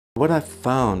What I've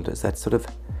found is that sort of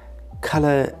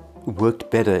colour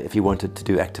worked better if you wanted to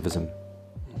do activism.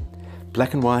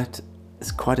 Black and white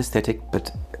is quite aesthetic,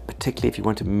 but particularly if you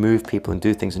want to move people and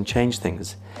do things and change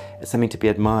things, it's something to be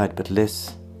admired, but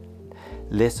less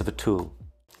of a tool.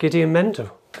 Gideon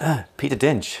Mendel. Peter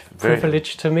Dench.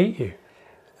 Privileged to meet you.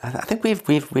 I think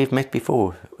we've met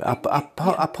before.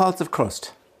 Our paths have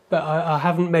crossed. But I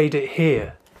haven't made it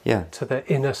here. Yeah. To the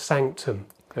inner sanctum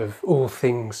of all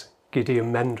things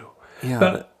Gideon Mendel. Yeah.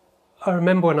 But I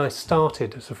remember when I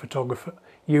started as a photographer,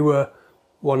 you were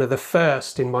one of the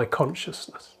first in my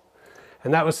consciousness.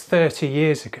 And that was 30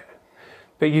 years ago.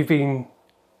 But you've been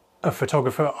a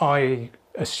photographer, I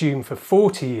assume, for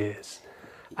 40 years.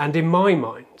 And in my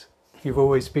mind, you've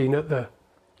always been at the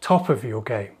top of your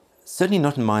game. Certainly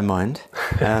not in my mind.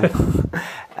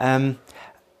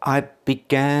 I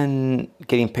began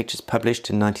getting pictures published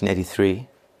in 1983.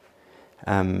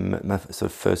 My sort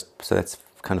of first, so that's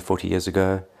kind of 40 years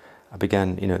ago. I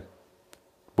began,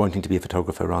 wanting to be a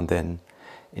photographer around then.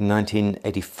 In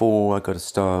 1984, I got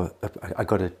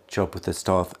a job with the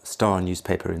Star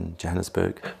newspaper in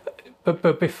Johannesburg.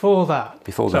 But before that.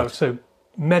 So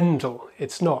Mendel,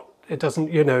 it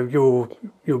doesn't, you're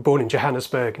born in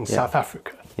Johannesburg in South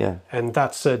Africa. Yeah. And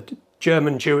that's a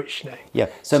German Jewish name. Yeah.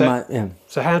 So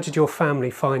how did your family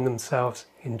find themselves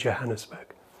in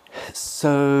Johannesburg?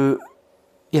 So,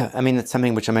 yeah, I mean, it's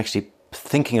something which I'm actually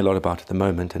thinking a lot about at the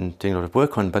moment and doing a lot of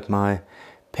work on, but my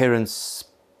parents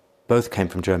both came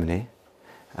from Germany.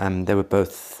 They were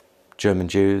both German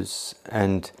Jews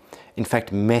and, in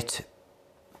fact, met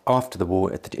after the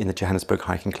war in the Johannesburg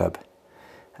Hiking Club.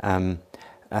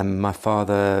 My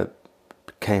father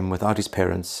came without his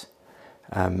parents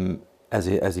as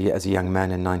a young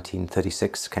man in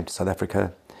 1936, came to South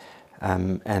Africa,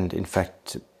 and in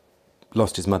fact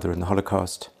lost his mother in the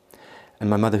Holocaust. And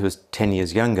my mother, who was 10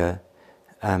 years younger,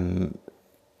 her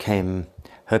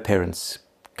parents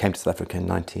came to South Africa in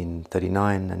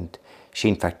 1939, and she,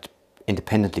 in fact,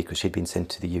 independently, because she'd been sent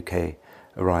to the UK,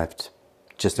 arrived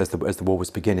just as the war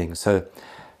was beginning. So,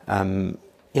 and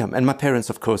my parents,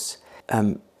 of course,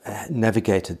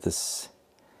 navigated this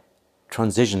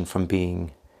transition from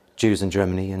being Jews in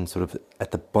Germany and sort of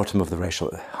at the bottom of the racial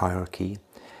hierarchy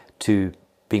to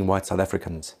being white South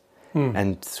Africans,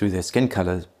 and through their skin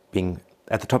colour being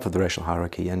at the top of the racial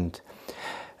hierarchy. And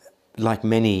like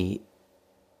many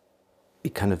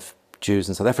kind of Jews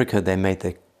in South Africa, they made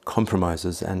their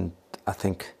compromises and I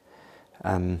think,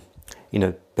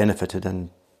 benefited and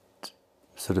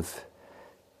sort of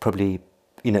probably,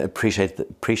 appreciated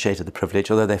the privilege,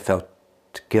 although they felt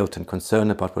guilt and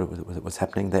concern about what was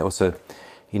happening. They also,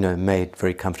 made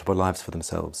very comfortable lives for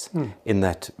themselves in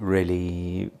that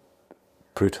really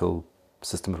brutal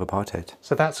system of apartheid.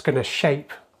 So that's going to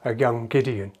shape a young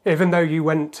Gideon, even though you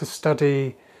went to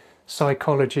study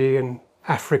psychology and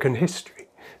African history.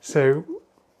 So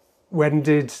when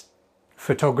did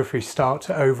photography start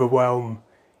to overwhelm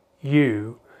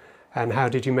you, and how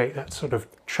did you make that sort of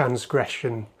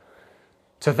transgression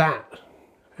to that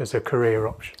as a career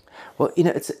option? Well,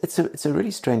 it's a really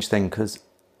strange thing, because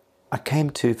I came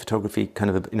to photography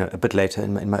kind of a bit later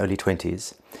in my early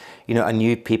 20s. I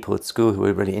knew people at school who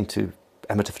were really into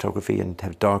amateur photography and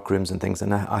have dark rooms and things,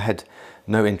 and I had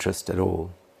no interest at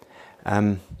all.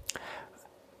 I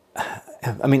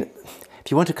mean,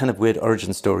 if you want a kind of weird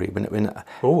origin story, when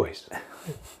always.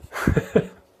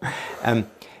 It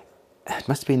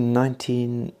must have been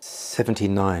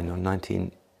 1979 or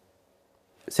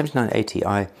 1979, 80.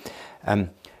 I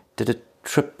did a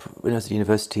trip when I was at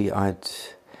university. I'd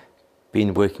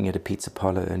been working at a pizza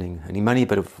parlor earning money,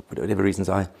 but for whatever reasons,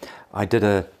 I did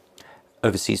a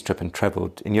overseas trip and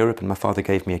travelled in Europe, and my father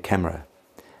gave me a camera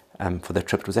for that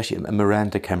trip. It was actually a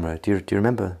Miranda camera. Do you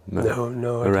remember? No,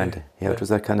 Miranda. Yeah, it was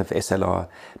that kind of SLR,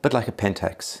 but like a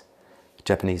Pentax,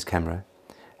 Japanese camera,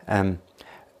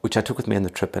 which I took with me on the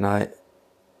trip, and I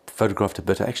photographed a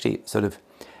bit. I actually sort of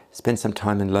spent some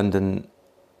time in London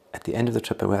at the end of the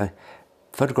trip where I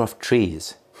photographed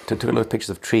trees. Took a lot of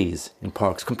pictures of trees in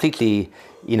parks, completely,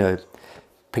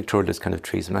 pictorialist kind of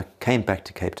trees. When I came back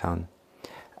to Cape Town,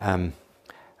 I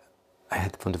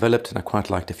had one developed, and I quite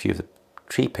liked a few of the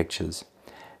tree pictures.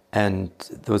 And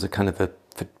there was a kind of a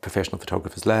professional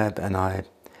photographer's lab, and I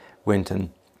went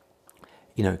and,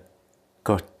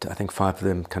 got, I think, 5 of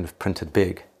them kind of printed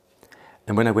big.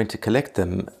 And when I went to collect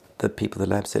them, the people at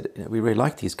the lab said, "We really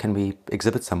like these, can we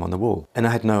exhibit some on the wall?" And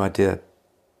I had no idea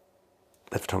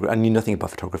that photography, I knew nothing about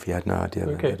photography, I had no idea.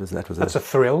 Okay. That's a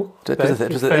thrill. It was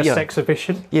the first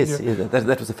exhibition. Yes, yeah,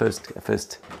 that was the first. It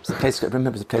was a place, I remember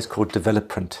it was a place called Develop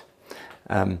Print.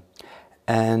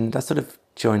 And I sort of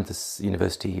joined this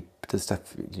university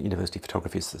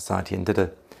photography society and did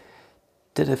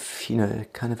a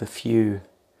few,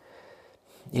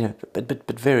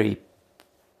 but very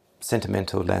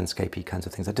sentimental, landscapey kinds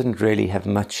of things. I didn't really have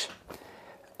much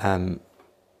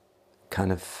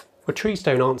Well, trees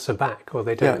don't answer back, or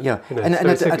they don't. Yeah. And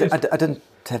I didn't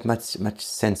have much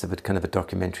sense of it, kind of a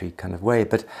documentary kind of way.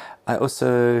 But I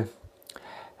also,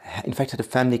 in fact, had a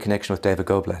family connection with David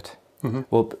Goldblatt. Mm-hmm.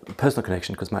 Well, personal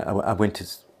connection, because I went to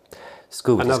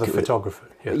school with another photographer.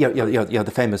 Yeah,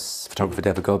 the famous photographer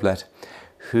David Goldblatt,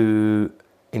 who,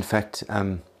 in fact,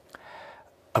 I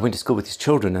went to school with his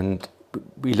children, and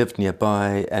we lived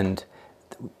nearby, and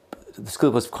the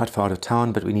school was quite far out of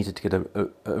town, but we needed to get a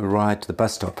ride to the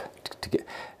bus stop to get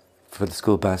for the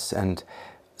school bus, and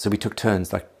so we took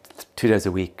turns, like 2 days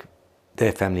a week.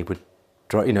 Their family would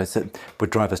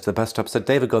drive us to the bus stop. So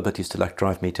David Goldblatt used to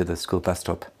drive me to the school bus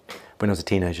stop when I was a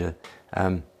teenager,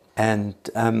 and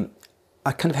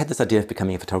I kind of had this idea of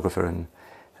becoming a photographer, and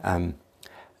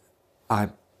I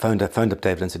phoned up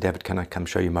David and said, "David, can I come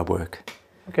show you my work?"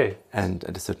 Okay. And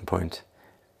at a certain point,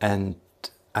 and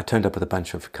I turned up with a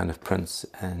bunch of kind of prints,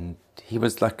 and he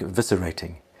was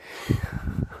eviscerating.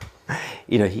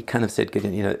 He kind of said,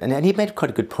 and he made quite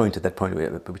a good point at that point,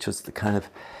 which was the kind of,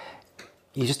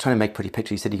 you're just trying to make pretty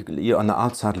pictures. He said, you're on the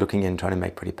outside looking in, trying to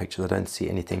make pretty pictures. I don't see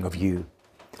anything of you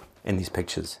in these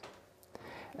pictures.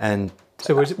 And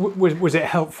so was it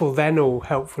helpful then, or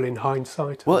helpful in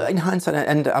hindsight? Well, in hindsight,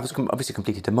 and I was obviously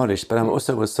completely demolished, but I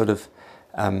also was sort of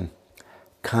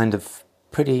kind of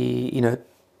pretty,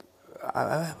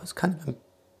 I was kind of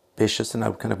ambitious, and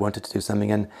I kind of wanted to do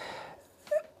something. And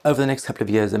over the next couple of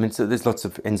years, so there's lots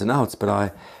of ins and outs, but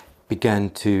I began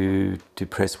to do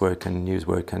press work and news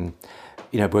work, and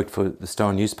worked for the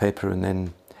Star newspaper, and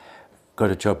then got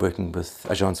a job working with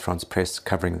Agence France Presse,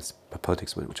 covering this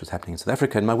politics which was happening in South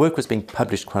Africa. And my work was being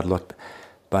published quite a lot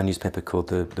by a newspaper called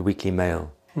the Weekly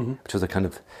Mail, mm-hmm. which was a kind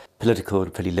of political,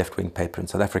 fairly left-wing paper in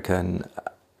South Africa, and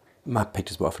my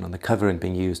pictures were often on the cover and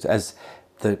being used as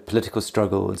the political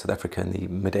struggle in South Africa in the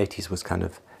mid-80s was kind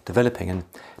of developing. And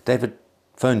David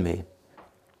phoned me.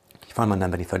 He found my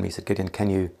number and he phoned me. He said, "Gideon, can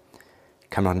you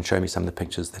come around and show me some of the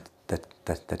pictures that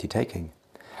you're taking?"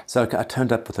 So I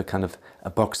turned up with a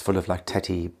box full of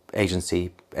tatty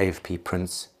agency AFP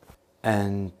prints,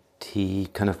 and he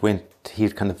kind of went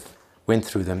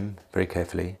through them very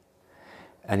carefully,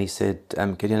 and he said,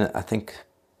 "Gideon, I think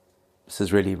this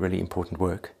is really, really important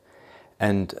work."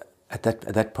 And at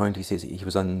that point, he says, he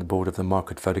was on the board of the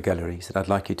Market Photo Gallery. He said, "I'd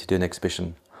like you to do an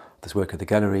exhibition of this work at the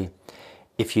gallery.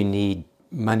 If you need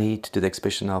money to do the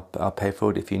exhibition, I'll pay for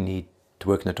it. If you need to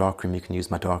work in a darkroom, you can use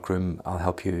my darkroom. I'll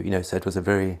help you." So it was a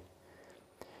very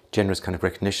generous kind of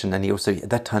recognition. And he also, at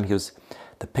that time, he was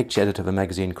the picture editor of a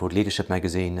magazine called Leadership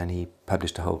Magazine, and he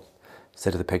published a whole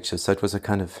set of the pictures. So it was a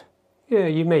kind of... Yeah,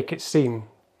 you make it seem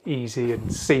easy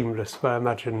and seamless, but I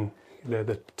imagine,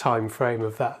 the time frame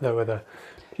of that, there were the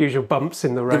usual bumps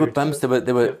in the road. There were bumps, there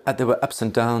were ups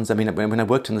and downs. When I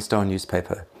worked in the Star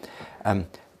newspaper,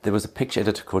 there was a picture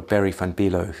editor called Barry van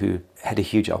Beelo who had a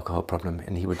huge alcohol problem,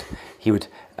 and he would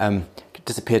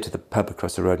disappear to the pub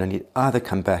across the road, and he'd either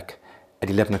come back at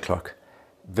 11 o'clock,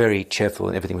 very cheerful,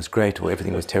 and everything was great, or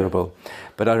everything was terrible.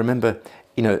 But I remember,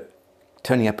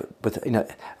 turning up with,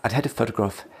 I'd had to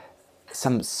photograph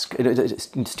some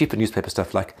stupid newspaper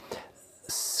stuff, like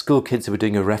school kids who were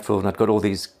doing a raffle, and I'd got all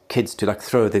these kids to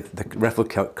throw the raffle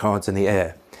cards in the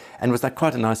air, and it was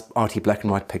quite a nice arty black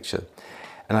and white picture.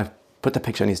 And I put the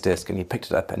picture on his desk, and he picked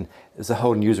it up, and there's a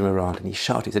whole newsroom around, and he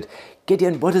shouted, he said,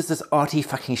 "Gideon, what is this arty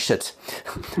fucking shit?"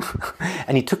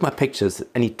 And he took my pictures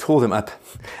and he tore them up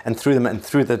and threw them and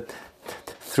threw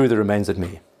the remains at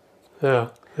me. Yeah.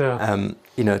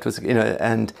 It was,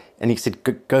 and he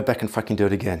said, "Go back and fucking do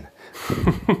it again."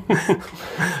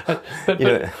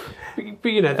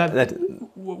 But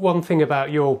one thing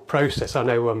about your process, I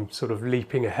know I'm sort of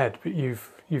leaping ahead, but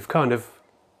you've kind of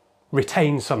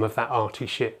retained some of that arty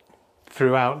shit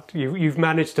throughout. You've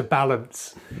managed to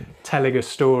balance telling a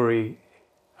story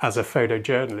as a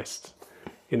photojournalist,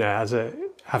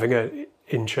 having an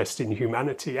interest in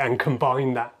humanity, and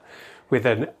combine that with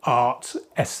an art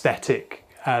aesthetic.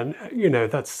 And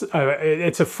it's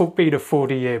been a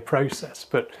 40-year process,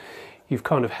 but you've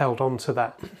kind of held on to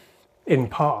that in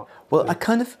part. Well,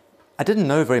 I didn't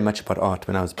know very much about art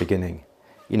when I was beginning,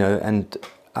 and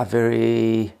I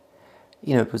very,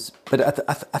 it was, but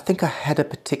I think I had a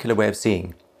particular way of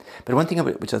seeing. But one thing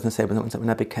which I was going to say, when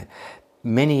I became,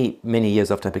 many years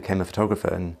after I became a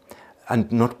photographer, and I'm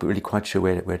not really quite sure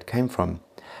where it came from,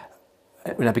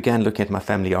 when I began looking at my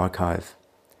family archive,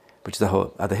 which is a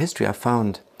whole other history, I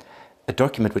found a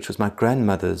document which was my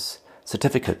grandmother's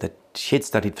certificate that she had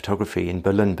studied photography in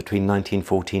Berlin between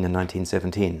 1914 and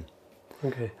 1917.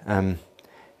 Okay.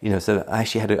 So I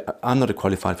actually I'm not a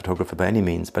qualified photographer by any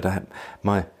means, but I've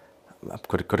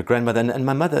got a grandmother, and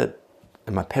my mother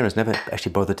and my parents never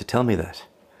actually bothered to tell me that.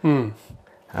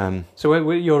 So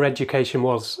your education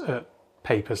was at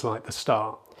papers like The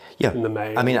Start, in the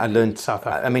Mail. I mean, I learned South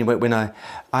Africa. I mean, when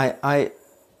I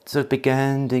sort of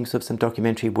began doing sort of some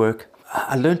documentary work,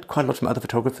 I learned quite a lot from other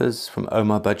photographers, from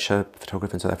Omar Badsha,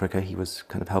 photographer in South Africa. He was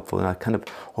kind of helpful, and I kind of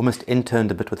almost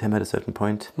interned a bit with him at a certain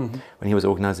point when he was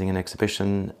organising an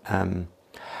exhibition.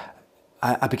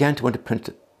 I began to want to print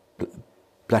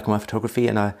black and white photography,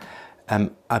 and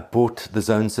I bought the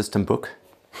Zone System book.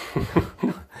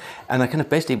 And I kind of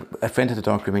basically, a friend had a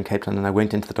darkroom in Cape Town, and I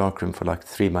went into the darkroom for like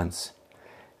 3 months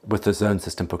with the Zone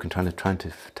System book and trying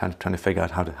to figure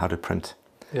out how to print.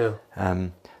 Yeah.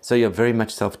 So you're very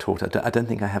much self-taught. I don't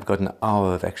think I have got an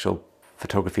hour of actual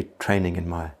photography training in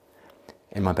my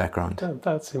background.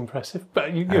 That's impressive.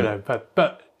 But you know,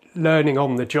 but learning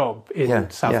on the job in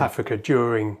South Africa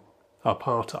during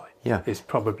apartheid is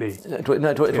probably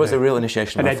it was a real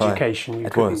initiation. An education.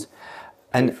 It was,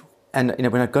 and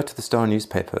when I got to the Star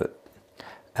newspaper,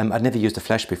 I'd never used a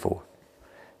flash before.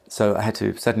 So I had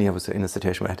to, suddenly I was in a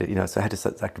situation where I had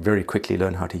to like very quickly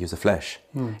learn how to use a flash.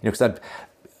 Because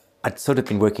I'd sort of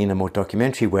been working in a more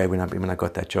documentary way when I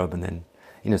got that job, and then,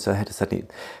 so I had to suddenly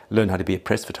learn how to be a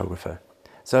press photographer.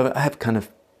 So I have kind of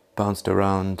bounced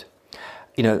around,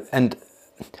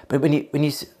 but when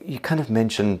you kind of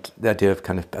mentioned the idea of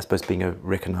kind of, I suppose, being a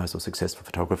recognised or successful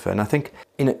photographer, and I think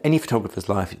in any photographer's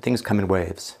life, things come in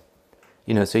waves.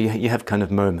 So you have kind of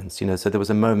moments, so there was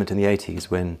a moment in the 80s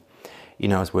when,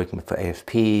 I was working for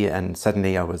AFP, and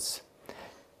suddenly I was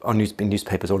on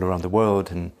newspapers all around the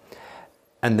world,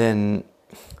 and then,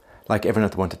 like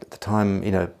everyone at the time,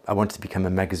 I wanted to become a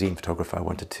magazine photographer. I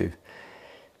wanted to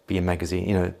be a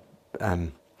magazine,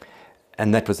 and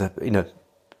that was a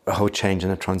whole change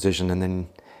and a transition. And then,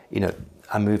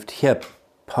 I moved here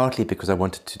partly because I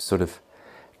wanted to sort of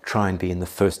try and be in the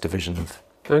first division of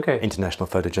international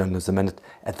photojournalism. And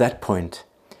at that point,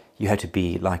 you had to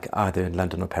be like either in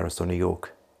London or Paris or New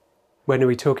York. When are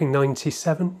we talking?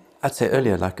 97? I'd say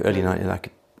earlier, early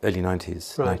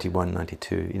 90s, right. 91,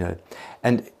 92,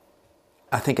 And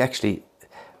I think actually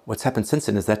what's happened since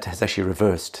then is that has actually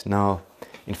reversed. Now,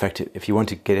 in fact, if you want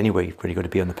to get anywhere, you've really got to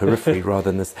be on the periphery rather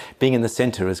than this. Being in the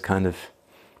centre is kind of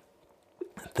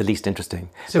the least interesting.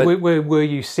 So were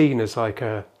you seen as like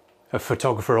a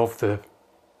photographer of the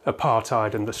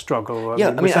apartheid and the struggle?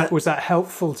 Was that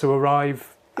helpful to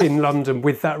arrive in London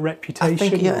with that reputation? I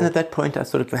think, and at that point I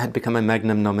sort of had become a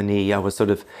Magnum nominee. I was sort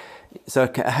of, so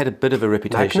I had a bit of a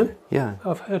reputation. Magnum? Yeah.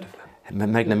 I've heard of that.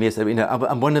 Magnum, yes.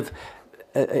 I'm one of,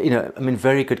 I'm in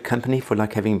very good company for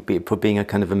being a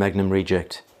kind of a Magnum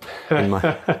reject. In my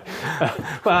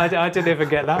well, I didn't ever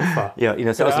get that far.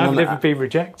 Yeah, so I've never been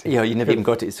rejected. Yeah, you never even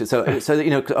got it. So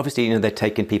obviously, they're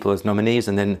taking people as nominees,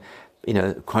 and then,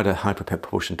 quite a high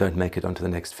proportion don't make it into the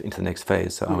next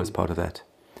phase. So I was part of that.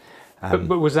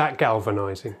 But was that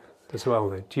galvanising as well?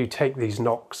 Then, do you take these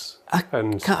knocks? I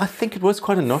think it was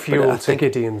quite a knock. Fuel to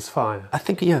Gideon's fire. I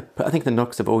think the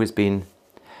knocks have always been,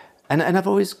 and I've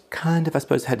always kind of, I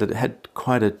suppose, had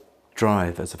quite a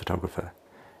drive as a photographer,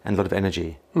 and a lot of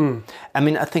energy. I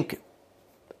mean, I think,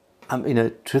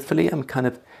 truthfully, I'm kind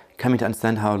of coming to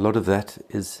understand how a lot of that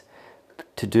is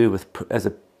to do with, as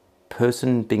a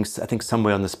person, being, I think,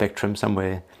 somewhere on the spectrum,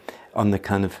 somewhere on the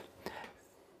kind of,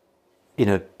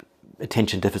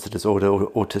 attention deficit disorder or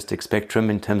autistic spectrum,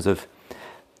 in terms of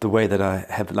the way that I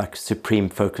have like supreme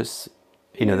focus.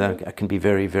 That I can be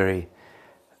very, very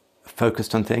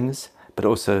focused on things, but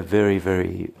also very,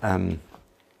 very,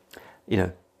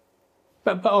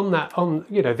 But on that,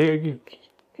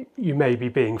 you may be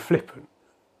being flippant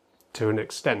to an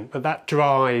extent, but that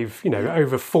drive,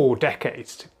 over 4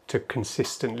 decades to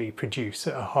consistently produce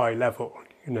at a high level,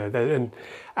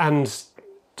 and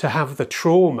to have the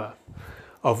trauma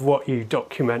of what you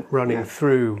document running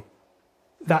through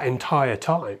that entire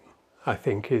time, I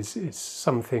think is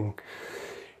something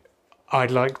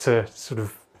I'd like to sort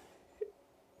of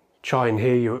try and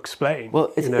hear you explain.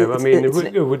 Well,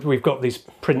 we've got these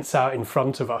prints out in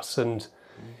front of us, and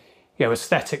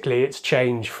aesthetically it's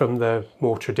changed from the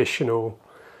more traditional.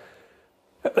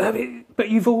 But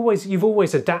you've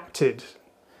always adapted,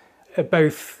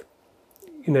 both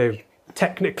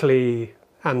technically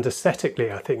and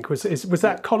aesthetically. I think was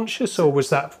that conscious, or was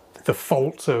that the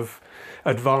fault of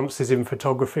advances in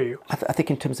photography? I think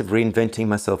in terms of reinventing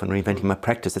myself and reinventing my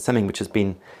practice, it's something which has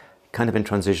been kind of in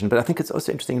transition. But I think it's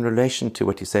also interesting in relation to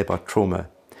what you say about trauma,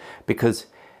 because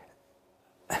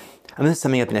and this is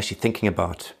something I've been actually thinking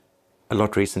about a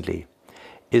lot recently,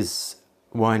 is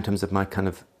why in terms of my kind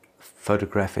of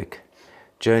photographic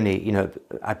journey, you know,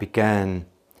 I began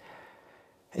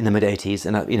in the mid-80s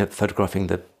and, you know, photographing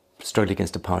the struggle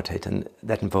against apartheid, and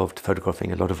that involved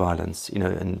photographing a lot of violence, you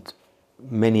know, and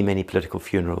many, many political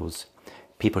funerals,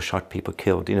 people shot, people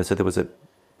killed, you know, so there was a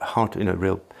heart, you know,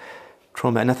 real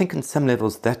trauma. And I think on some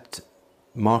levels that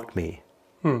marked me.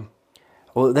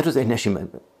 Well, that was actually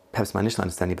perhaps my initial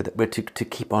understanding, but to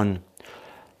keep on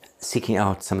seeking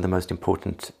out some of the most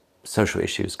important social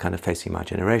issues kind of facing my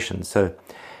generation. So,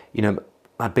 you know,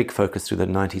 my big focus through the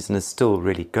 90s, and is still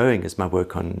really going, is my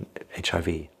work on HIV,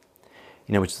 you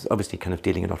know, which is obviously kind of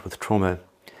dealing a lot with trauma.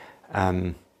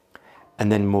 And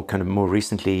then more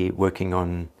recently working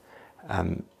on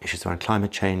issues around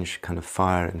climate change, kind of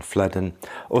fire and flood, and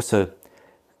also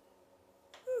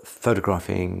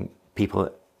photographing people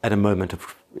at a moment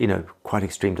of, you know, quite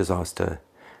extreme disaster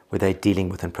where they're dealing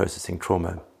with and processing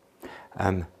trauma.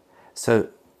 So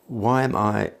why am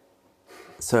I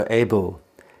so able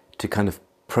to kind of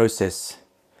process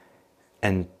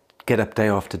and get up day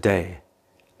after day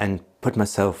and put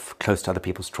myself close to other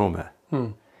people's trauma?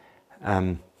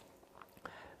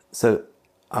 So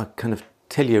I'll kind of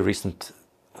tell you a recent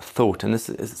thought, and this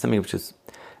is something which it's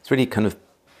really kind of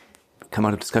come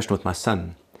out of discussion with my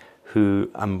son, who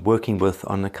I'm working with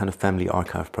on a kind of family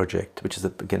archive project, which is,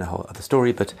 again, a whole other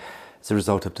story, but it's a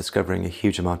result of discovering a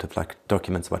huge amount of like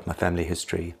documents about my family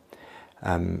history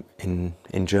in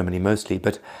Germany mostly.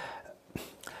 But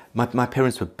my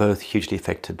parents were both hugely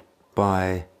affected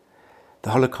by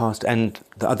the Holocaust and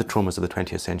the other traumas of the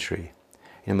 20th century.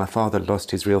 You know, my father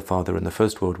lost his real father in the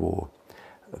First World War.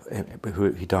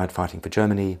 He died fighting for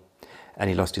Germany, and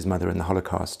he lost his mother in the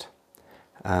Holocaust.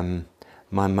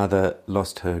 My mother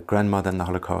lost her grandmother in the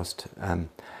Holocaust.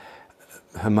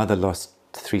 Her mother lost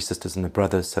 3 sisters and a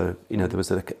brother, so, you know, there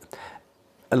was a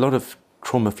lot of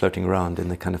trauma floating around in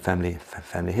the kind of family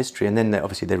history. And then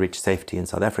they reached safety in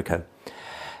South Africa.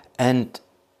 And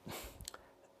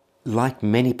like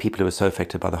many people who were so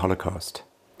affected by the Holocaust,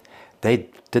 they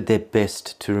did their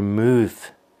best to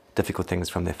remove difficult things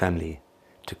from their family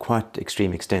to quite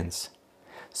extreme extents.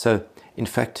 So, in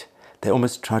fact, they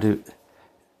almost try to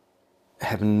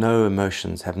have no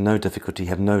emotions, have no difficulty,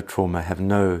 have no trauma, have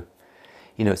no,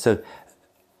 you know, so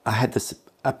I had this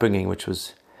upbringing which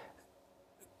was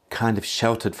kind of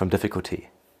sheltered from difficulty.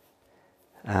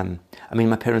 I mean,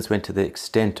 my parents went to the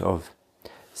extent of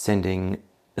sending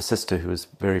a sister who was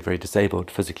very, very disabled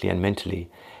physically and mentally,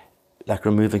 like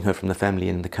removing her from the family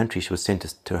in the country. She was sent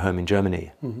to a home in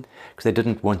Germany because they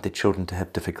didn't want their children to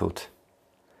have difficult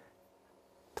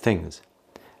things.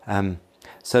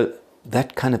 So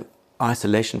that kind of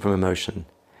isolation from emotion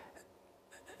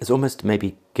has almost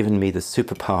maybe given me the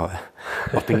superpower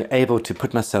of being able to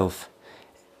put myself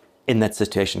in that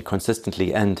situation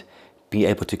consistently and be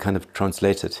able to kind of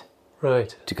translate it,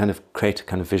 right, to kind of create a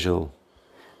kind of visual.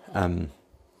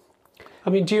 I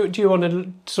mean, do you want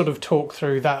to sort of talk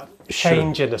through that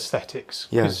change in aesthetics?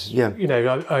 Yeah. You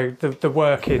know, the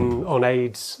work on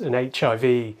AIDS and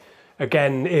HIV,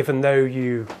 again, even though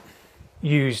you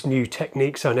use new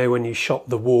techniques, I know when you shot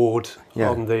the ward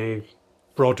on the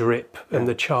Broderick and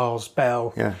the Charles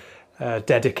Bell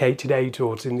dedicated AIDS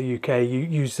wards in the UK, you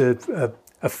used a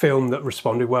film that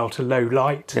responded well to low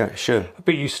light. Yeah, sure.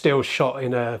 But you still shot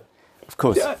in of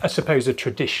course, I suppose, a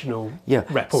traditional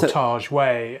reportage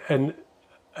way. And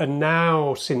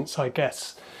now, since I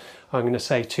guess I'm going to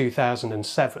say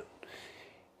 2007,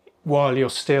 while you're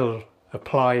still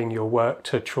applying your work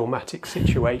to traumatic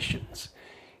situations,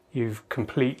 you've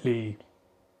completely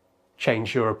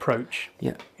changed your approach.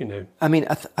 Yeah, you know. I mean,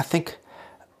 I think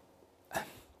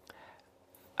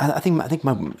my.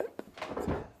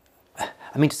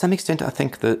 I mean, to some extent, I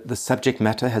think the subject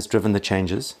matter has driven the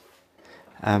changes.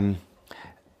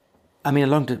 I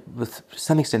mean, with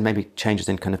some extent, maybe changes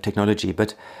in kind of technology,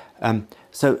 but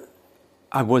so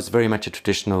I was very much a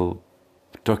traditional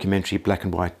documentary, black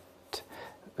and white.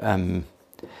 Black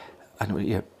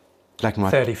and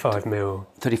white.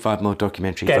 35mm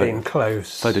documentary. Getting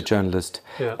close. Photojournalist.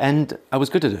 Yeah. And I was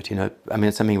good at it, you know. I mean,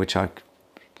 it's something which I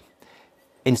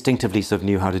instinctively sort of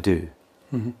knew how to do.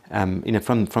 Mm-hmm. You know,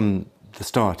 from the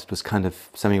start, it was kind of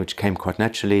something which came quite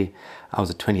naturally. I was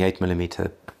a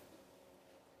 28mm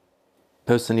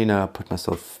person, you know. I put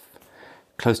myself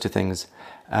close to things.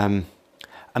 I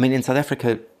mean, in South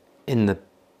Africa in the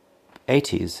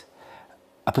 80s,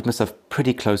 I put myself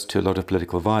pretty close to a lot of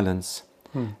political violence.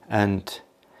 And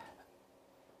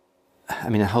I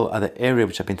mean, a whole other area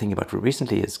which I've been thinking about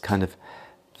recently is kind of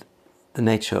the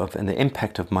nature of and the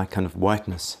impact of my kind of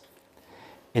whiteness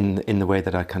in the way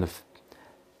that I kind of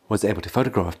was able to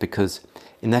photograph, because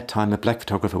in that time a black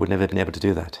photographer would never have been able to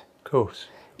do that. Of course.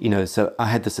 You know, so I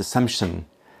had this assumption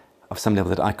of some level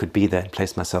that I could be there and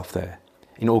place myself there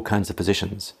in all kinds of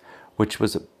positions, which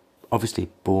was obviously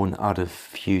born out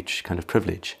of huge kind of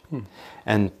privilege.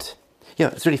 And yeah,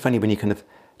 it's really funny when you kind of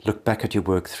look back at your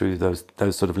work through those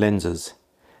sort of lenses.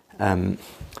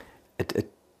 It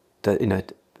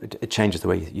changes the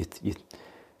way you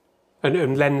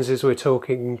And lenses, we're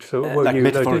talking sort of like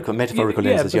metaphorical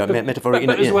lenses, metaphorical.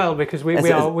 But as well, because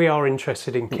we are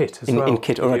interested in kit as well. In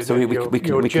kit, all right. So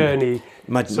your journey,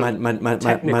 my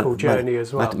technical journey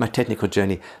as well. My technical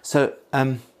journey. So, I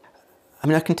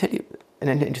mean, I can tell you an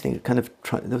interesting kind of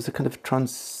there was a kind of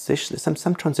transition,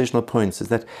 some transitional points. Is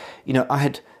that, you know, I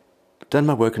had done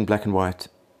my work in black and white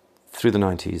through the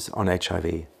 90s on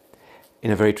HIV in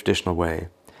a very traditional way.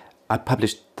 I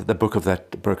published the book of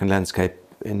that broken landscape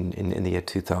in the year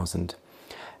 2000.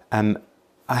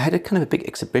 I had a kind of a big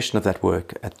exhibition of that work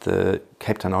at the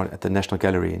Cape Town Art, at the National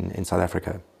Gallery in South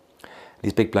Africa.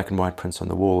 These big black and white prints on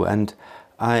the wall, and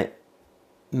I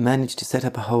managed to set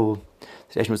up a whole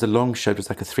situation. It was a long show. It was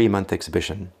like a 3-month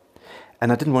exhibition,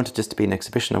 and I didn't want it just to be an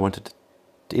exhibition. I wanted,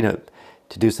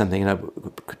 to do something.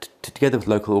 Together with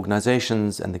local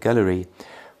organisations and the gallery,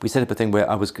 we set up a thing where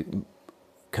I was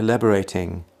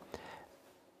collaborating,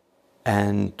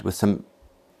 and with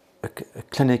a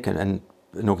clinic and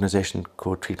an organisation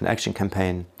called Treatment Action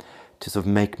Campaign, to sort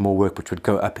of make more work which would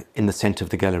go up in the centre of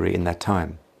the gallery in that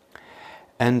time.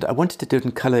 And I wanted to do it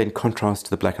in colour, in contrast to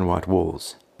the black and white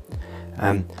walls.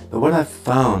 But what I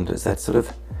found is that sort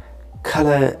of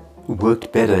colour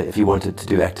worked better if you wanted to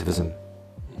do activism.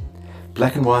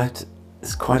 Black and white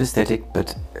is quite aesthetic,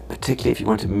 but particularly if you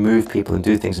want to move people and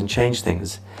do things and change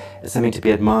things, it's something to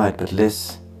be admired, but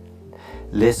less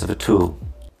of a tool.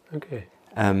 Okay.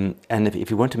 And if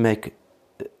you want to make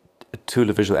a tool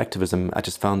of visual activism, I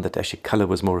just found that actually colour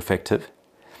was more effective.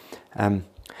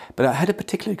 But I had a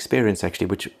particular experience actually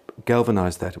which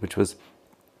galvanised that, which was,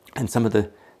 and some of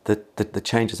the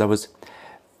changes. I was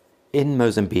in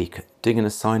Mozambique doing an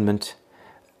assignment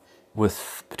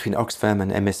between Oxfam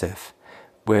and MSF,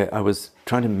 where I was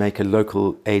trying to make a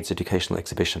local AIDS educational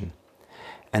exhibition.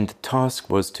 And the task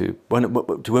was to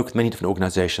work with many different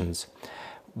organisations.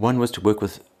 One was to work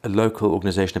with a local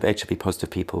organisation of HIV positive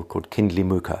people called Kindly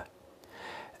Muka.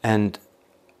 And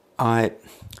I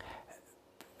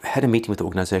had a meeting with the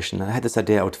organisation, and I had this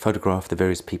idea I would photograph the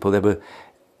various people. They were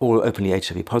all openly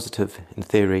HIV positive in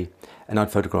theory, and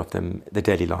I'd photograph them, their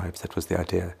daily lives. That was the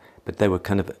idea. But they were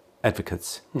kind of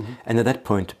advocates. Mm-hmm. And at that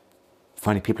point,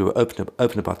 finding people who were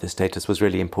open about their status was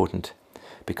really important,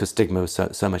 because stigma was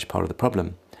so much part of the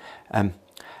problem. And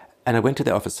I went to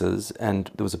their offices, and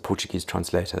there was a Portuguese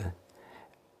translator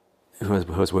who I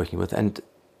was working with, and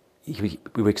we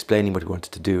were explaining what we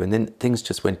wanted to do, and then things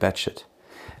just went batshit.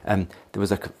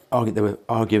 They were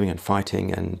arguing and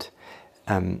fighting, and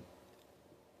there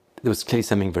was clearly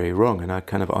something very wrong, and I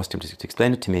kind of asked him to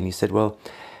explain it to me, and he said, well,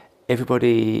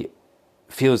 everybody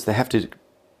feels they have to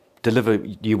deliver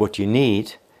you what you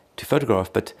need to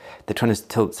photograph, but they're trying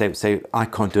to say, I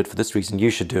can't do it for this reason, you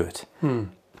should do it.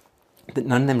 But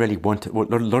none of them really wanted, well,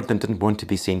 a lot of them didn't want to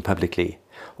be seen publicly,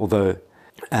 although,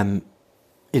 and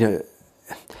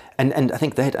I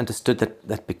think they had understood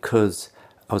that because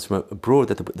I was from abroad,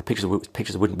 that the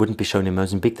pictures wouldn't be shown in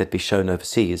Mozambique, they'd be shown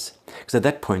overseas. Because at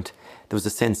that point, there was a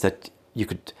sense that you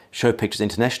could show pictures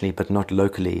internationally, but not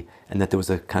locally, and that there was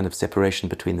a kind of separation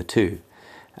between the two.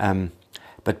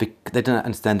 But they didn't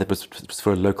understand that it was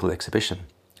for a local exhibition.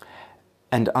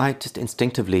 And I just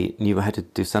instinctively knew I had to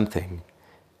do something,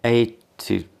 A,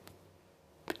 to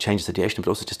change the situation, but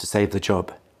also just to save the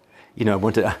job. I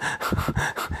wanted, I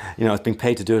was being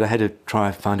paid to do it. I had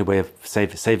to find a way of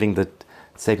saving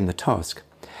the task.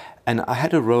 And I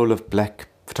had a roll of black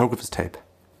photographer's tape,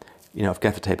 of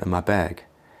gaffer tape in my bag.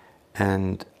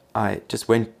 And I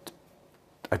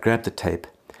grabbed the tape,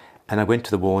 and I went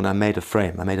to the wall and I made a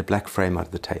frame. I made a black frame out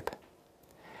of the tape.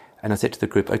 And I said to the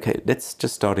group, okay, let's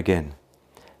just start again.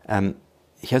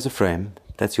 Here's a frame,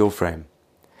 that's your frame.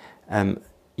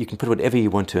 You can put whatever you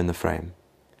want to in the frame,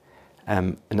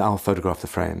 and I'll photograph the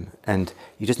frame. And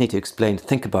you just need to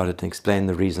think about it and explain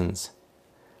the reasons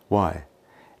why.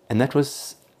 And that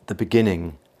was the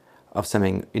beginning of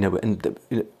something,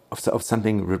 of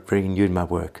something very new in my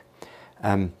work.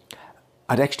 I'd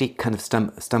actually kind of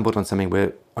stumbled on something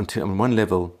where, on one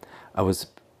level, I was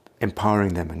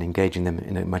empowering them and engaging them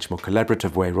in a much more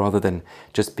collaborative way, rather than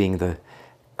just being the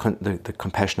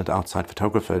compassionate outside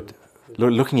photographer.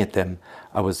 Looking at them,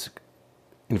 I was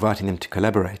inviting them to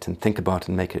collaborate and think about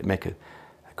and make a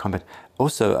comment.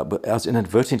 Also, I was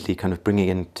inadvertently kind of bringing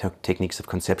in techniques of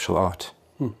conceptual art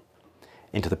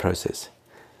into the process.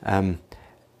 And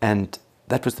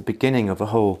that was the beginning of a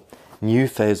whole new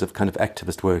phase of kind of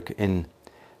activist work in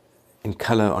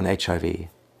colour on HIV,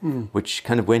 which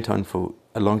kind of went on for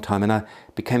a long time. And I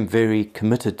became very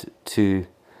committed to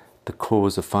the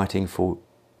cause of fighting for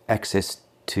access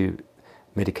to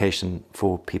medication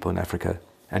for people in Africa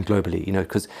and globally,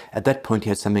 because at that point you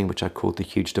had something which I called the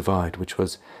huge divide, which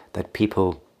was that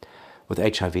people with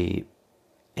HIV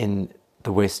in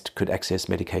the West could access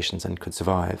medications and could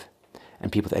survive,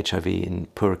 and people with HIV in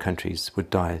poorer countries would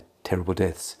die terrible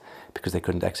deaths because they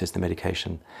couldn't access the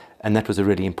medication. And that was a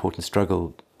really important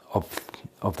struggle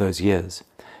of those years.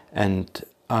 And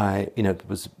I,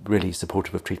 was really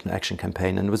supportive of Treatment Action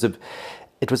Campaign, and it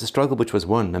was a struggle which was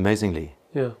won amazingly.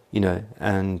 Yeah.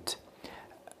 And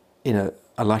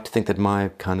I like to think that my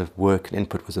kind of work and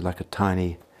input was like a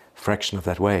tiny fraction of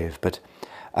that wave. But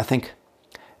I think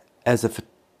as a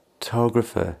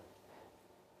photographer,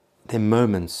 there are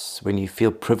moments when you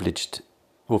feel privileged.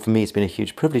 Well, for me, it's been a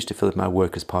huge privilege to feel that my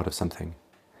work is part of something.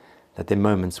 That there are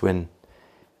moments when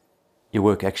your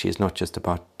work actually is not just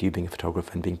about you being a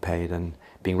photographer and being paid and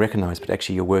being recognized, but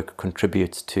actually your work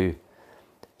contributes to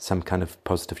some kind of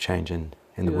positive change in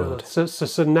the world.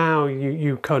 So now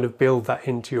you kind of build that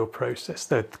into your process,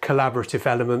 the collaborative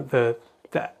element, the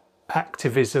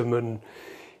activism, and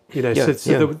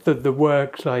the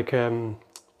work, like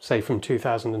say from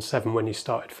 2007 when you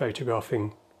started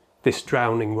photographing this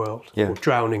drowning world or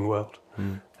drowning world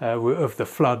of the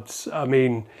floods. I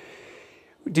mean,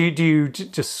 do you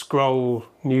just scroll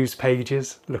news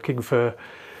pages looking for,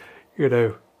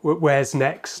 where's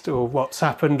next or what's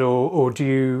happened, or do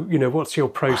you, what's your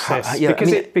process?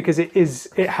 Because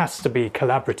it has to be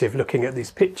collaborative. Looking at these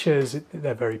pictures,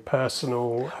 they're very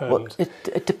personal. And well,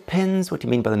 it depends what you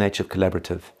mean by the nature of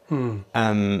collaborative.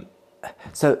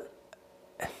 So,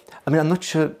 I'm not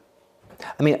sure.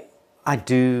 I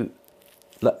do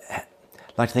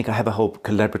like to think I have a whole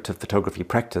collaborative photography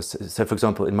practice. So, for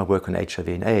example, in my work on HIV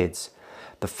and AIDS,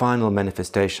 the final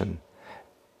manifestation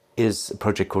is a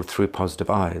project called Through Positive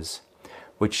Eyes,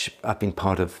 which I've been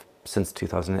part of since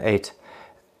 2008,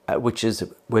 which is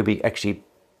where we actually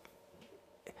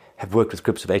have worked with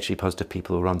groups of HIV positive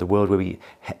people around the world,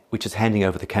 which is handing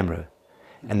over the camera,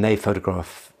 and they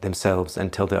photograph themselves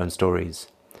and tell their own stories.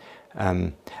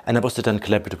 And I've also done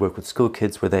collaborative work with school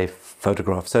kids where they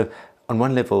photograph. So on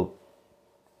one level,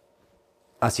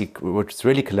 I see what's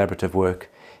really collaborative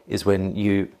work is when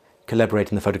you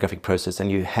collaborate in the photographic process and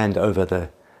you hand over the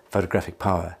photographic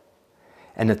power.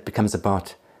 And it becomes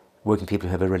about working with people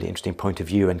who have a really interesting point of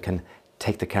view and can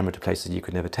take the camera to places you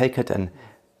could never take it, and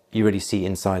you really see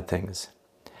inside things.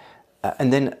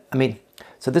 And then,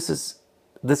 so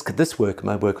this work,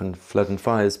 my work on flood and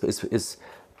fires, is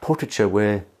portraiture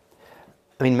where,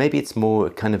 maybe it's more a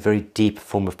kind of very deep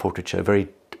form of portraiture,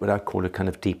 what I call a kind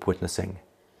of deep witnessing,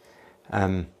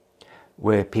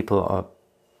 where people are,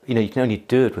 you can only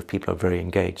do it with people who are very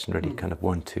engaged and really kind of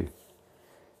want to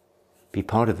be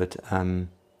part of it. And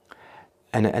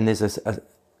there's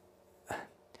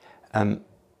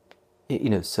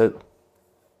so.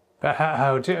 But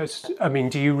how do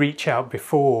you reach out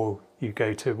before you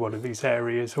go to one of these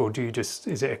areas, or do you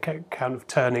is it a kind of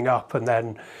turning up and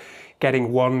then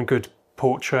getting one good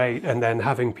portrait and then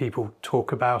having people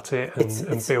talk about it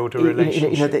and build a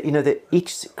relationship?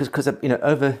 Because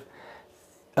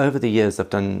over the years I've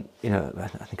done, I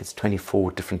think it's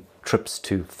 24 different trips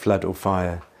to flood or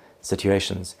fire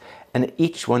situations, and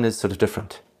each one is sort of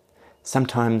different.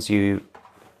 Sometimes you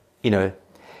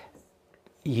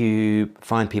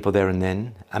find people there and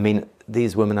then.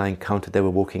 These women I encountered, they were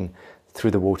walking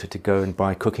through the water to go and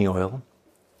buy cooking oil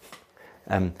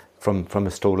from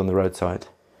a stall on the roadside,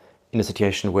 in a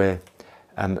situation where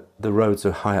the roads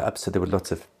are higher up, so there were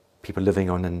lots of people living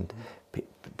on and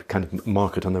kind of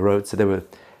market on the road, so they were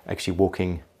actually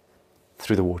walking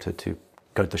through the water to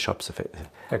go to the shops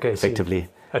effectively.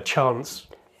 So a chance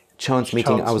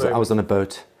meeting. I was on a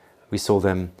boat. We saw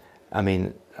them.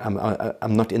 I'm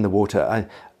not in the water.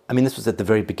 This was at the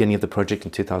very beginning of the project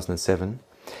in 2007,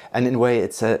 and in a way,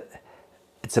 it's a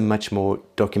much more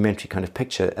documentary kind of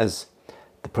picture. As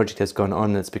the project has gone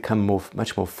on, it's become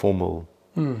much more formal,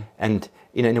 and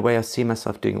in a way, I see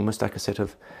myself doing almost like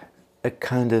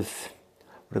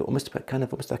almost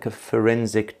like a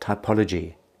forensic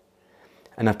typology,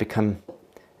 and I've become,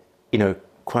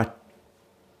 quite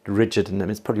rigid, and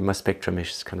it's probably my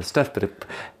spectrum-ish kind of stuff,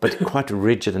 but quite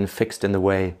rigid and fixed in the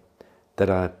way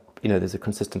that there's a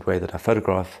consistent way that I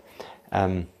photograph.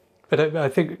 But I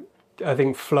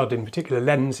think flood in particular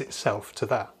lends itself to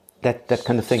that. That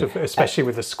kind of thing, especially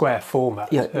with the square format.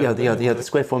 The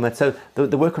square format. So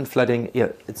the work on flooding,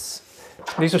 it's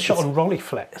These are shot on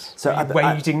Rolleiflex. So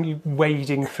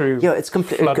wading through it's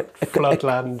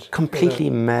floodland. A completely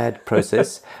mad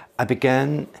process. I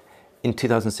began in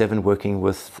 2007 working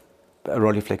with a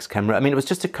Rolleiflex camera. I mean, it was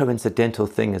just a coincidental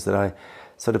thing, is that I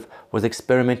sort of was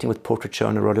experimenting with portraiture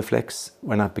on a Rolleiflex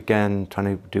when I began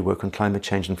trying to do work on climate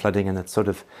change and flooding, and it sort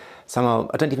of somehow,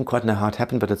 I don't even quite know how it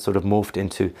happened, but it sort of morphed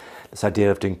into this idea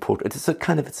of doing portrait. It's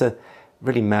a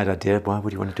really mad idea. Why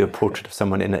would you want to do a portrait of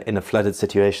someone in a flooded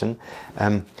situation?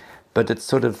 But it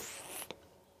sort of,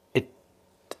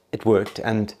 it worked,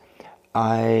 and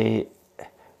I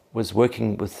was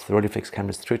working with Rolleiflex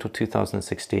cameras through till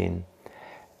 2016.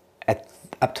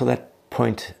 Up till that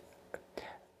point,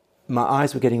 my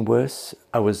eyes were getting worse.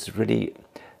 I was really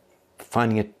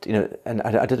finding it, and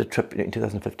I did a trip in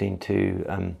 2015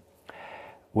 to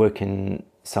work in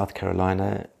South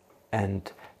Carolina,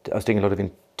 and I was doing a lot of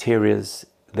interiors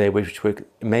there, which were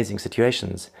amazing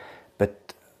situations,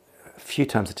 but a few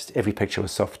times every picture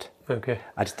was soft. Okay.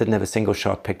 I just didn't have a single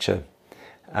sharp picture.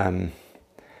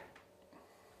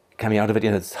 Coming out of it,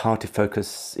 it's hard to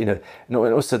focus, and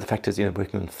also the fact is,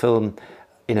 working on film,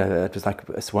 it was like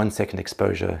a 1 second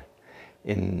exposure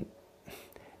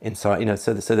inside,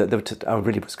 so that I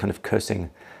really was kind of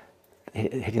cursing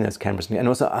hitting those cameras, and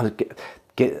also I was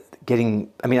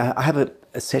getting. I mean, I have a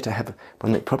set. I have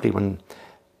probably one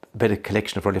better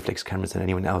collection of Rolleiflex cameras than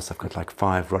anyone else. I've got like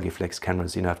 5 Rolleiflex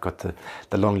cameras. I've got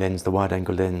the long lens, the wide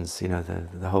angle lens.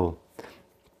 The whole.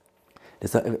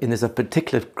 There's a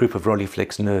particular group of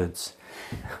Rolleiflex nerds,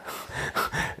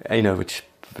 which.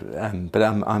 But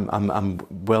I'm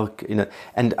well,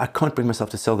 and I can't bring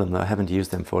myself to sell them though. I haven't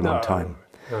used them for a long time.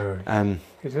 No.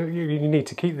 You need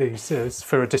to keep these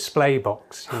for a display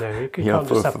box. You can't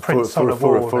just have prints on a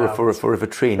wall for a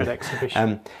vitrine. For an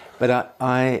exhibition. But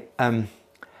I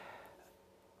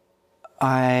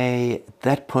at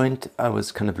that point I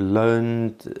was kind of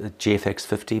loaned a GFX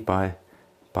 50 by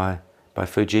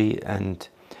Fuji, and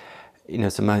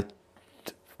so my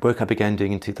work I began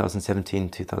doing in 2017,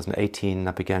 2018,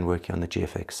 I began working on the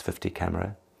GFX 50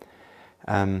 camera.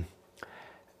 In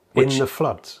the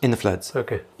floods? In the floods.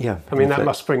 Okay. Yeah. I mean, that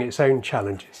must bring its own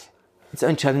challenges. Its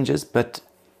own challenges, but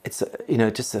it's,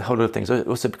 just a whole lot of things.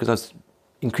 Also because I was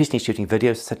increasingly shooting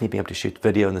video, so suddenly being able to shoot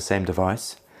video on the same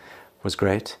device was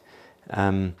great.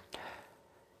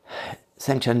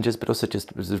 Same challenges, but also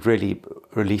just it was a really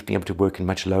relief being able to work in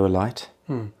much lower light.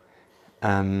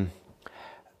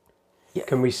 Yeah.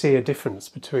 Can we see a difference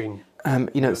between?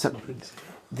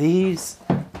 These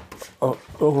are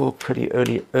all pretty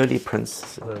early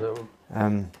prints. Let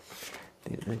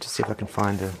me just see if I can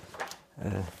find a.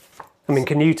 I mean,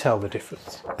 can you tell the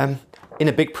difference? In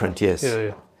a big print, yes.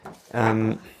 Yeah.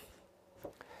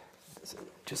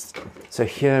 So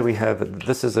here we have.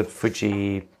 This is a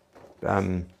Fuji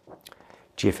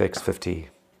GFX 50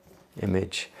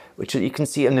 image, which you can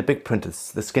see in the big print.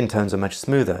 The skin tones are much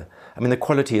smoother. I mean, the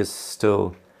quality is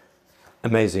still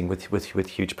amazing with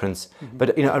huge prints. Mm-hmm.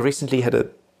 But I recently had an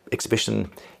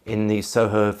exhibition in the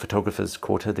Soho Photographers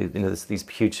Quarter. There's these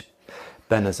huge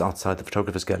banners outside the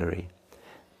Photographers Gallery,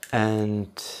 and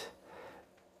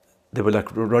there were like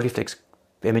Rolleiflex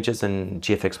images and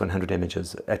GFX 100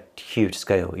 images at huge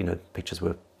scale. Pictures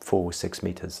were 4 or 6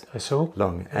 meters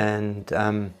long, and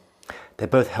they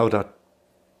both held out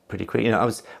pretty quick. I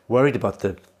was worried about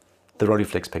the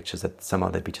Rolleiflex pictures, that somehow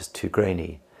they'd be just too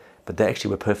grainy, but they actually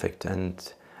were perfect.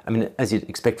 And I mean, as you'd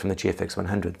expect from the GFX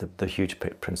 100, the huge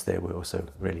prints there were also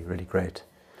really, really great.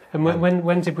 And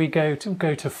when did we go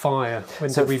to Fire?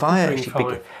 When did we Fire bring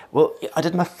Fire? Well, I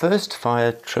did my first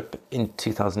Fire trip in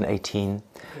 2018.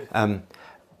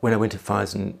 When I went to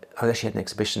fires, and I actually had an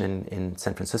exhibition in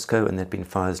San Francisco, and there'd been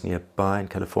fires nearby in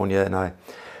California, and I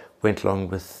went along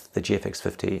with the GFX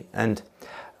 50, and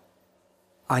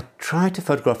I tried to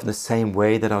photograph in the same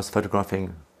way that I was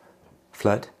photographing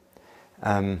flood,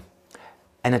 and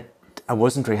I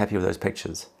wasn't very happy with those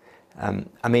pictures.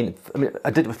 I mean, I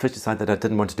did first decide that I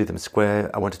didn't want to do them square.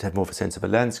 I wanted to have more of a sense of a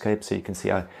landscape. So you can see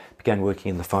I began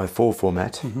working in the 5:4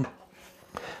 format. Mm-hmm.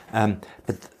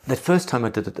 But the first time I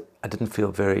did it, I didn't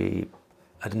feel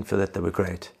that they were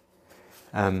great.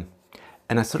 And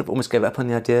I sort of almost gave up on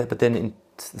the idea. But then in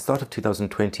the start of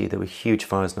 2020, there were huge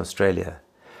fires in Australia,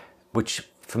 which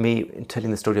for me, in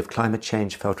telling the story of climate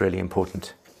change, felt really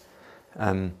important.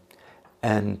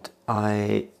 And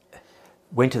I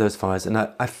went to those fires, and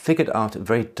I figured out a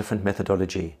very different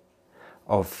methodology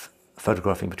of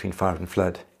photographing between fire and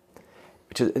flood,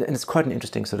 and it's quite an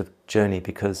interesting sort of journey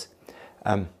because,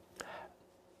 in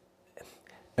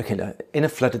a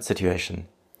flooded situation,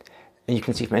 and you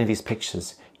can see from any of these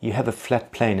pictures, you have a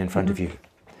flat plane in front of you,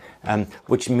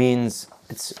 which means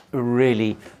it's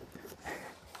really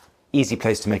easy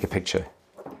place to make a picture.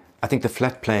 I think the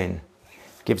flat plane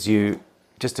gives you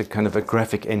just a kind of a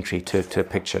graphic entry to a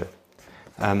picture,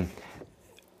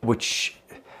 which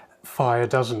fire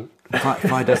doesn't.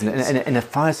 Fire doesn't. In a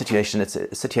fire situation, it's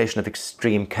a situation of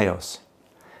extreme chaos.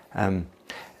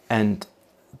 And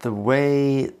the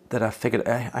way that I figured,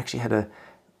 I actually had an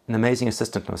amazing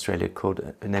assistant in Australia called,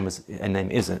 her name is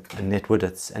Annette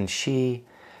Wooditz, and she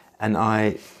and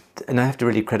I have to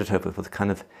really credit her for the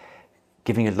kind of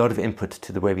giving a lot of input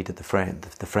to the way we did the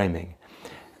framing.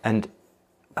 And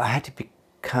I had to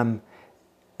become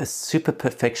a super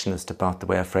perfectionist about the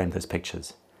way I framed those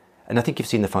pictures. And I think you've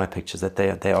seen the fire pictures, that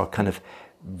they are kind of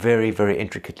very, very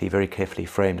intricately, very carefully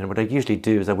framed. And what I usually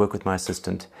do is I work with my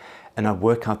assistant and I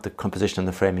work out the composition and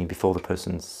the framing before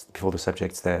the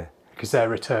subject's there. Because they're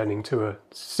returning to a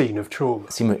scene of trauma.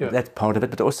 That's part of it,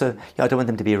 but also, I don't want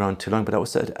them to be around too long. But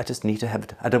I just need to have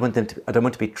it. I don't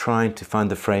want to be trying to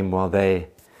find the frame while they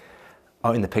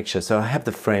are in the picture. So I have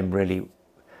the frame really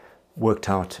worked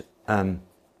out, and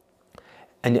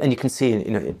you can see,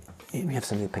 we have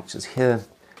some of the pictures here.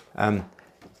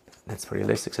 That's probably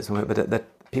less successful, but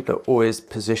that people are always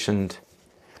positioned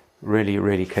really,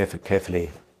 really carefully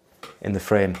in the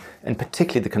frame, and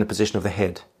particularly the kind of position of the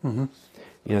head. Mm-hmm.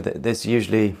 There's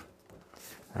usually,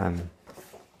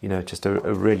 just a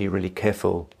really, really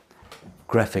careful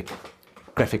graphic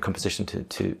composition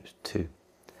to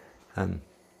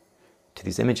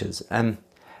these images. And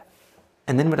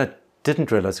then what I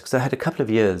didn't realise, because I had a couple of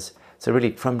years, so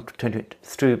really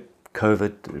through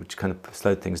COVID, which kind of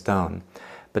slowed things down,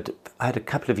 but I had a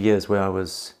couple of years where I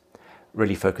was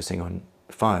really focusing on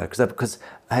fire, because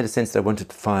I had a sense that I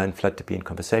wanted fire and flood to be in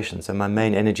conversation. So my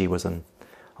main energy was on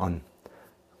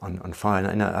fire.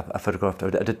 And I photographed. I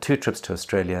did 2 trips to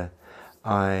Australia.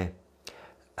 I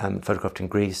photographed in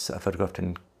Greece. I photographed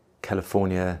in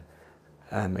California,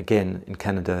 again in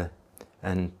Canada,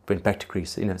 and went back to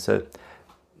Greece. So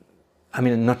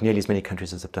not nearly as many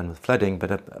countries as I've done with flooding,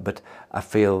 but I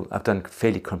feel I've done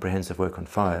fairly comprehensive work on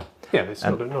fire. Yeah, it's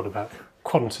not about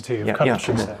quantity of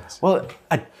countries. Yeah. Well,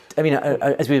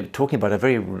 as we were talking about, I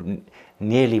very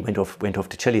nearly went off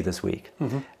to Chile this week,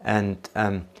 mm-hmm. And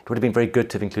it would have been very good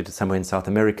to have included somewhere in South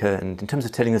America. And in terms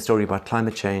of telling the story about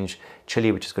climate change,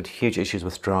 Chile, which has got huge issues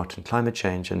with drought and climate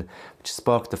change, and which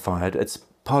sparked the fire, it's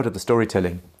part of the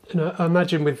storytelling. And I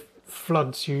imagine with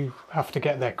floods you have to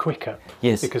get there quicker.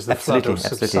 Yes, because the flood will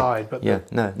subside. But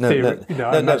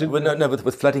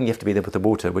with flooding you have to be there with the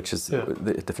water, which is a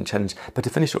different challenge. But to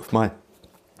finish off my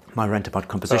rant about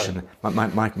composition,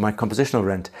 my compositional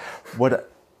rant, what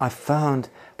I found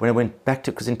when I went back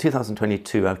to, because in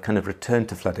 2022 I kind of returned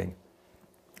to flooding.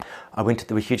 There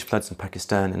were huge floods in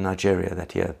Pakistan and Nigeria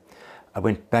that year. I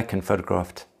went back and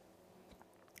photographed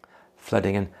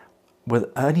flooding, and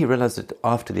I only realized it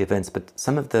after the events, but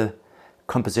some of the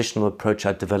compositional approach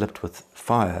I developed with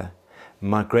fire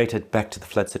migrated back to the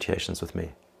flood situations with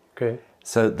me. Okay.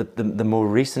 So the more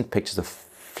recent pictures of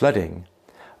flooding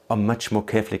are much more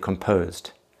carefully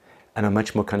composed and are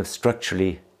much more kind of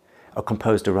structurally, are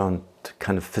composed around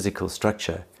kind of physical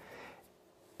structure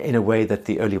in a way that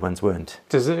the early ones weren't.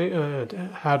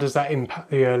 How does that impact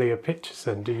the earlier pictures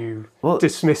then? Do you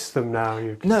dismiss them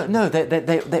now? No,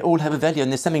 they all have a value,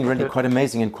 and there's something really quite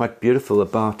amazing and quite beautiful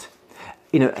about,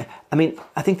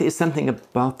 I think there's something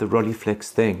about the Rolleiflex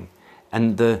thing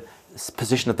and the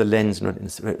position of the lens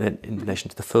in relation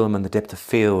to the film and the depth of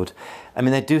field.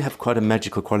 They do have quite a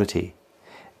magical quality,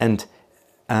 and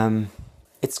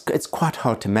it's quite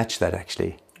hard to match that,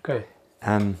 actually. Okay.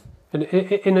 And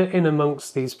in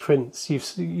amongst these prints,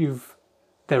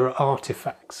 there are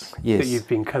artifacts that you've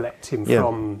been collecting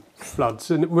from floods,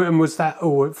 and was that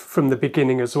all from the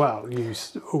beginning as well?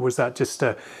 Or was that just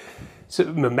sort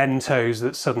of mementos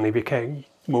that suddenly became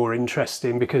more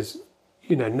interesting because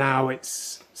now it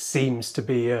seems to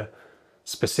be a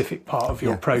specific part of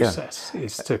your process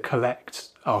is to collect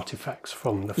artifacts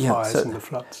from the fires and the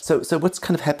floods. So what's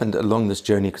kind of happened along this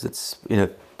journey, because it's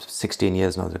 16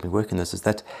 years now that I've been working this, is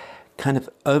that kind of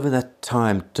over that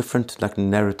time different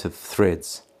narrative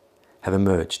threads have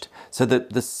emerged. So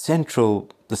that the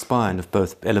spine of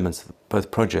both elements,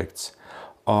 both projects,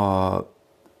 are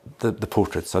the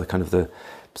portraits, so the kind of the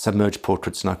submerged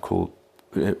portraits, and I call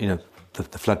the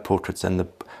flood portraits, and the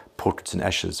portraits in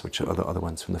ashes, which are the other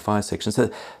ones from the fire section. So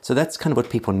that's kind of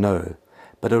what people know.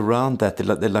 But around that, there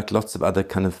are like lots of other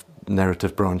kind of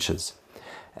narrative branches.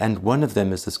 And one of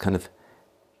them is this kind of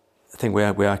thing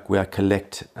where I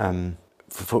collect,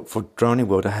 for Drowning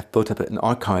World, I have built up an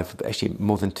archive of actually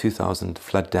more than 2,000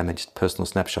 flood-damaged personal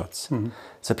snapshots. Mm-hmm.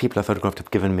 So people I photographed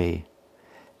have given me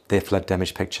their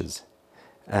flood-damaged pictures.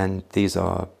 And these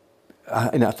are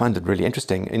I find it really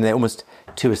interesting, and they're almost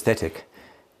too aesthetic,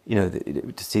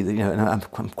 to see. And I'm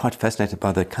quite fascinated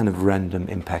by the kind of random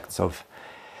impacts of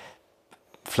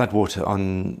floodwater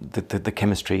on the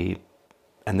chemistry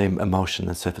and the emulsion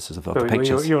and surfaces of the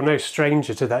pictures. You're no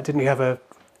stranger to that. Didn't you have a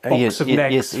box of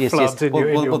negs flood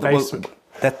in your basement?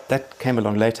 That came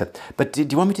along later. But do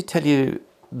you want me to tell you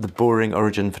the boring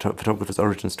photographer's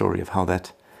origin story of how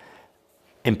that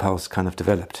impulse kind of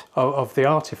developed? Of the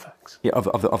artifacts? Yeah, of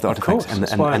the artifacts. Of course,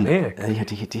 that's why I'm here.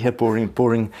 To hear boring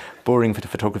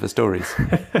photographer stories.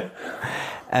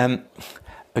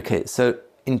 Okay, so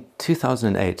in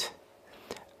 2008,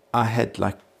 I had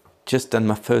just done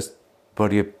my first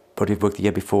body of work the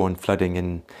year before on flooding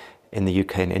in the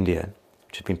UK and India,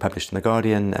 which had been published in The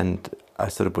Guardian, and I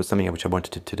sort of was something which I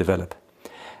wanted to develop.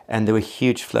 And there were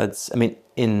huge floods,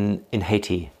 in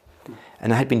Haiti.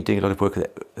 And I had been doing a lot of work with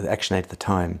ActionAid at the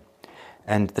time.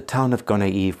 And the town of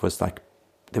Gonaïves was there'd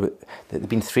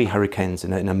been 3 hurricanes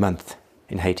in a month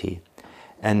in Haiti.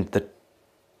 And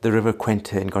the river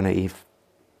Quente in Gonaïves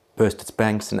burst its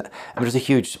banks. And it was a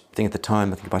huge thing at the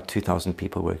time. I think about 2,000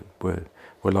 people were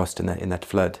lost in that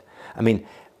flood.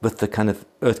 With the kind of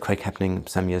earthquake happening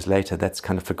some years later, that's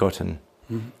kind of forgotten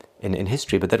in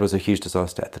history, but that was a huge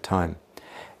disaster at the time.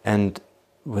 And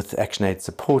with ActionAid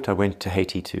support, I went to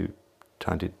Haiti to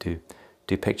try and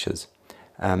do pictures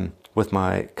with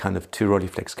my kind of 2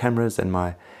 Rolleiflex cameras and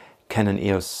my Canon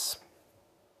EOS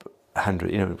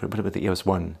 100, with the EOS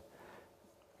 1.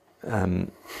 No,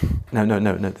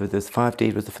 there's 5D,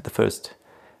 it was the first,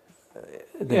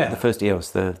 the first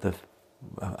EOS,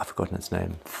 I've forgotten its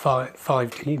name.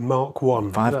 5D Mark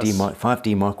 1.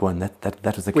 5D Mark 1.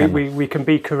 That was the camera. We can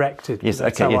be corrected. Yes,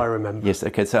 that's how I remember. Yes,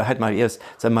 okay. So I had my EOS.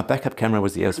 So my backup camera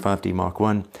was the EOS 5D Mark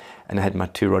 1, and I had my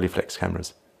 2 Rolleiflex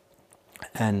cameras.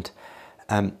 And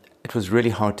it was really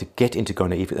hard to get into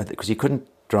Gonaïves because you couldn't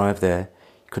drive there,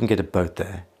 you couldn't get a boat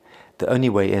there. The only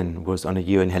way in was on a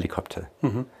UN helicopter.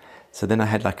 Mm-hmm. So then I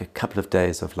had a couple of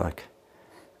days of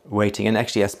waiting, and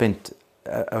actually I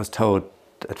was told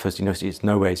at first, there's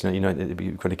no ways,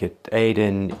 you've got to get aid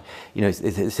in,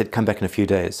 it said come back in a few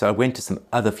days. So I went to some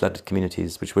other flooded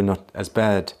communities which were not as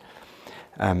bad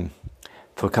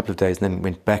for a couple of days, and then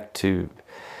went back to,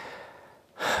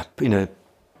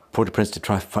 Port-au-Prince to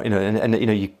try, and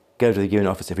you go to the UN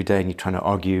office every day and you're trying to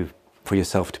argue for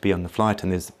yourself to be on the flight,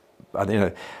 and there's, I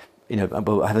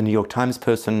have a New York Times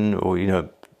person, or,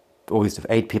 all these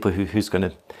 8 people who's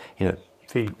going to,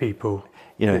 feed people.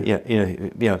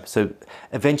 So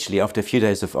eventually, after a few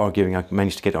days of arguing, I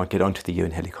managed to get onto the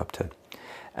UN helicopter,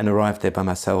 and arrived there by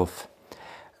myself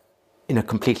in a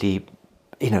completely,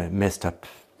 messed up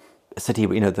city.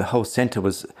 The whole centre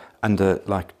was under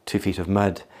 2 feet of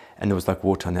mud, and there was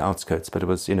water on the outskirts. But it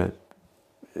was, it'd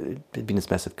been this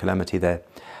massive calamity there.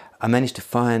 I managed to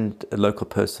find a local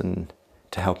person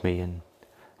to help me and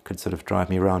could sort of drive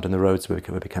me around, and the roads were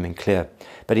becoming clear.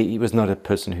 But he was not a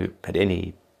person who had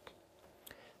any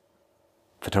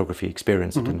photography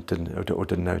experience, mm-hmm.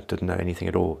 didn't know anything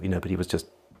at all, but he was just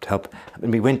to help.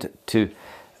 And we went to,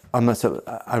 so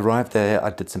I arrived there,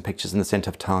 I did some pictures in the centre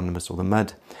of town amidst all the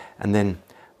mud, and then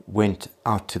went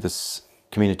out to this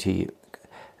community,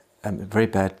 very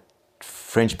bad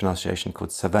French pronunciation,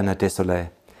 called Savannah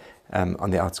Désolée, on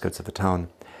the outskirts of the town,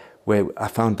 where I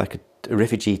found a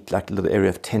refugee, little area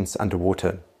of tents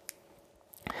underwater.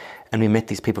 And we met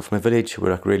these people from a village who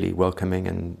were really welcoming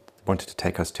and wanted to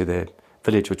take us to their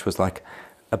village, which was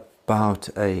about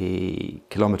a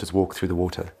kilometre's walk through the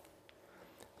water,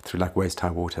 through waist-high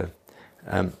water.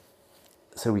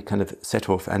 So we kind of set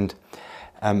off, and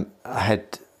I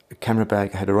had a camera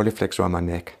bag, I had a Rolleiflex around my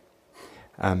neck,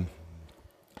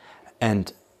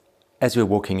 and as we were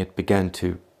walking, it began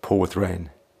to pour with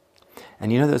rain.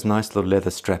 And those nice little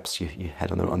leather straps you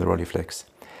had on the Rolleiflex?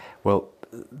 Well,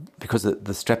 because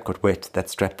the strap got wet, that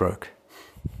strap broke.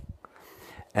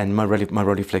 And my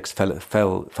Rolleiflex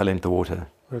fell into the water.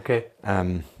 Okay.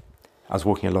 I was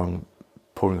walking along,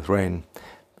 pouring with rain.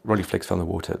 Rolleiflex fell in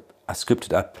the water. I scooped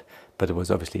it up, but it was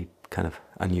obviously kind of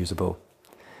unusable.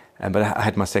 But I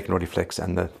had my second Rolleiflex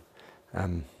and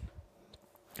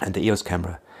the EOS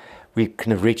camera. We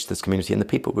kind of reached this community, and the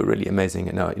people were really amazing.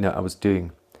 And I was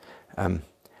doing a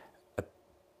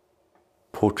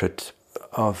portrait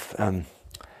of a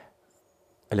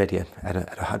lady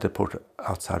at a portrait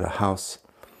outside her house.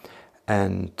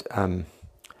 And I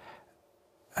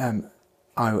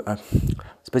was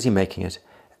busy making it,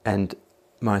 and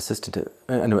my assistant,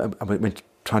 I went to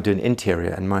try and do an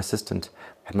interior, and my assistant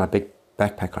had my big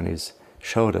backpack on his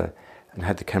shoulder and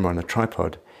had the camera on a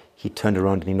tripod. He turned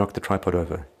around and he knocked the tripod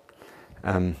over.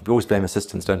 We always blame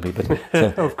assistants, don't we? But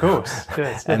so, of course,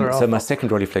 yeah, it's never our so my fault. second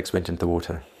Rolleiflex went into the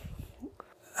water.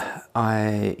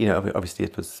 Obviously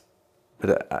it was,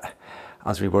 but I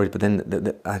was really worried. But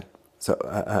then I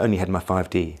only had my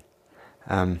 5D,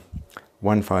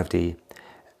 one 5D,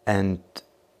 and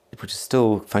it was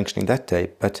still functioning that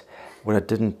day. But what I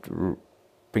didn't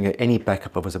bring any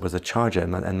backup of was a charger,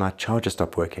 and my charger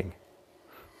stopped working.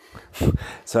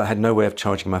 So I had no way of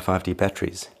charging my 5D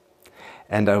batteries.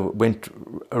 And I went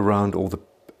around all the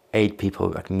 8 people,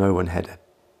 like no one had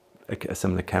a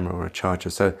similar camera or a charger.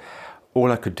 So all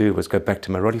I could do was go back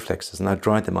to my Rolleiflexes, and I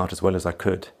dried them out as well as I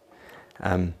could.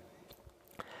 And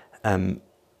I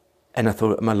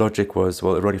thought my logic was,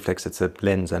 well, a Rolleiflex, it's a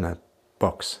lens and a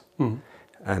box.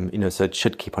 So it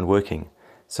should keep on working.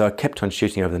 So I kept on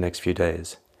shooting over the next few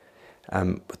days,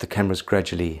 but the cameras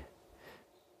gradually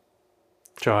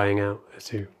Drying out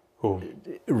as you... Or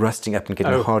rusting up and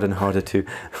getting harder and harder to.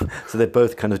 So they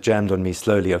both kind of jammed on me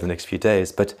slowly over the next few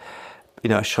days. But,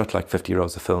 I shot like 50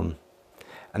 rolls of film,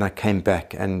 and I came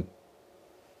back, and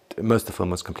most of the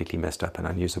film was completely messed up and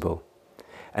unusable.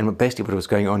 And basically what was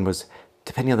going on was,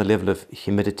 depending on the level of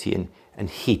humidity and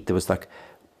heat, there was like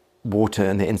water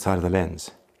in the inside of the lens.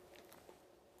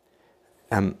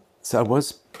 So I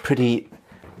was pretty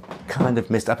kind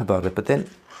of messed up about it. But then,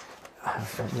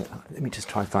 let me just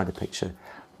try and find a picture.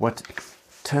 What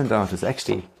turned out is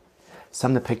actually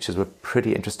some of the pictures were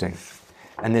pretty interesting,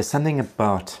 and there's something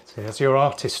about... So there's your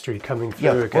artistry coming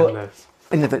through again there.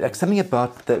 Something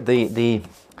about the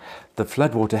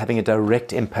floodwater having a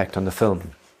direct impact on the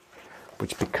film,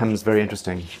 which becomes very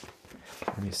interesting.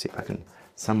 Let me see if I can...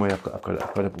 Somewhere I've got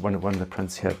one of the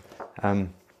prints here.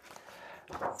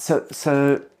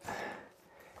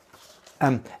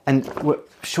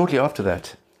 Shortly after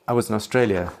that, I was in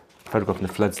Australia photographing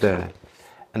the floods there,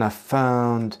 and I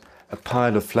found a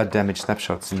pile of flood-damaged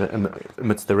snapshots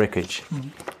amidst the wreckage.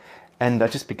 And I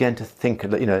just began to think,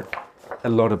 a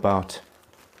lot about,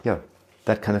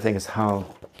 that kind of thing is how,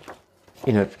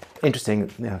 interesting.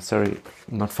 Sorry,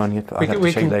 I'm not finding it, but I'll have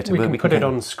to show you later. We can put it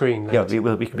on screen later.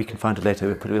 Yeah, we can find it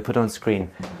later. We'll put it on screen.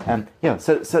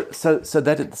 So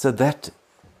that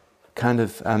kind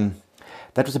of,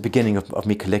 that was the beginning of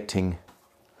me collecting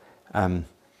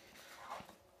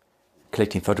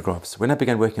photographs. When I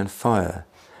began working on fire,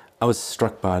 I was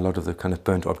struck by a lot of the kind of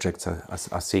burnt objects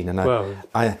I've seen, and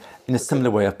I, in a similar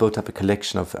way, I've built up a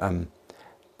collection of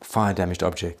fire-damaged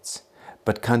objects.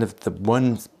 But kind of the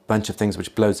one bunch of things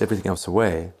which blows everything else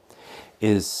away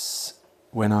is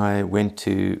when I went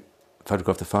to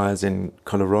photograph the fires in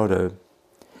Colorado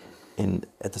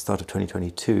at the start of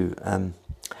 2022.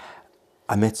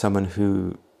 I met someone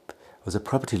who was a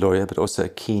property lawyer, but also a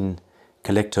keen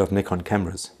collector of Nikon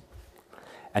cameras.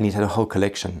 And he'd had a whole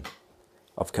collection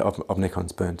of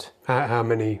Nikons burnt. How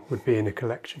many would be in a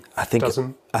collection? I think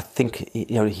dozen? I think he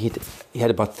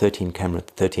had about 13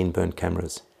 burnt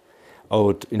cameras,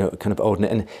 old, kind of old.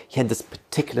 And he had this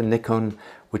particular Nikon,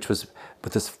 which was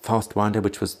with this fast winder,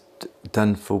 which was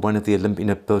done for one of the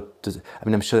built. I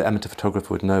mean, I'm sure the amateur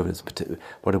photographer would know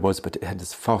what it was, but it had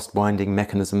this fast winding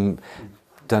mechanism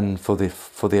done for the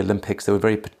Olympics. There were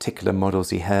very particular models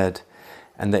he had,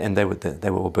 and they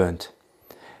were all burnt.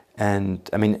 And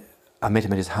I mean, I met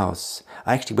him at his house.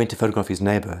 I actually went to photograph his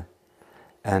neighbour,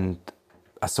 and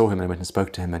I saw him and I went and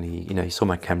spoke to him, and he saw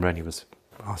my camera and he was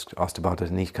asked about it,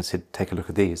 and he said, "Take a look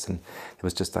at these," and it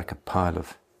was just like a pile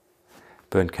of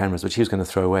burnt cameras which he was going to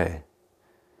throw away.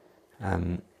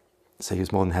 So he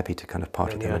was more than happy to kind of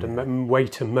part with them. And you had to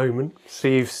wait a moment. So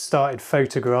you've started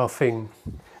photographing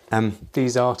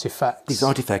these artifacts.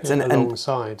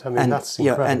 Alongside. I mean, that's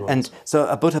incredible. And so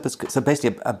I built up. So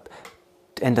basically, I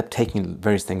end up taking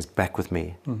various things back with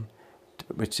me,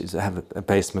 which is I have a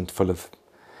basement full of.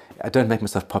 I don't make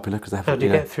myself popular because I have. How do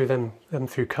you get through them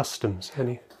through customs?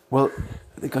 Well,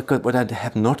 what I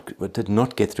did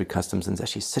not get through customs, and is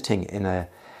actually sitting in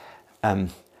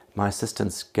my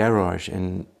assistant's garage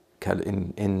in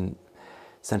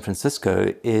San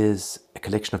Francisco, is a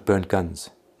collection of burnt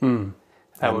guns.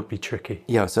 That would be tricky.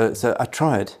 Yeah, so I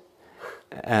tried,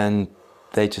 and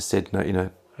they just said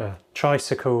no.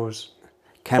 Tricycles,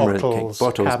 bottles,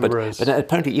 cameras. But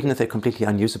apparently, even if they're completely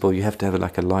unusable, you have to have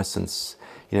a license,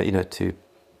 to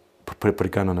put a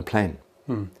gun on a plane,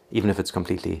 even if it's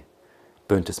completely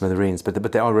burnt to smithereens.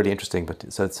 But they are really interesting.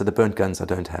 But so the burnt guns I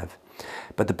don't have,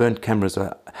 but the burnt cameras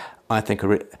I think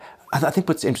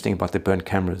what's interesting about the burnt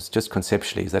cameras, just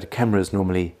conceptually, is that a camera is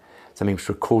normally something which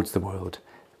records the world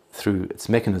through its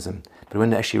mechanism, but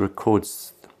when it actually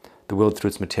records the world through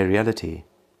its materiality,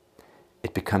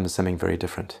 it becomes something very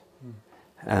different.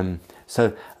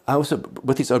 So I also,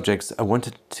 with these objects, I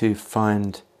wanted to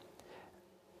find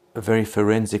a very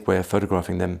forensic way of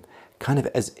photographing them, kind of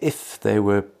as if they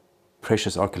were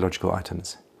precious archaeological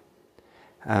items.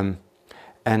 And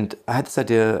I had this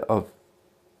idea of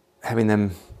having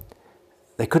them,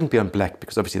 they couldn't be on black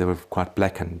because obviously they were quite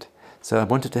blackened. So I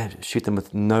wanted to shoot them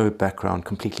with no background,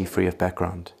 completely free of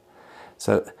background.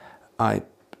 So I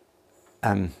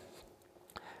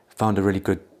found a really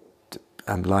good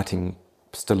lighting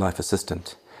still life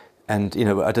assistant. And,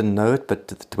 I didn't know it, but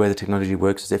the way the technology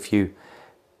works is if you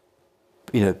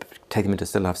take them into a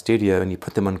still life studio and you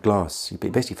put them on glass, you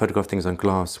basically photograph things on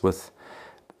glass with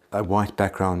a white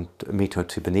background a meter or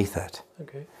two beneath that.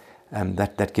 Okay.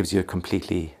 That gives you a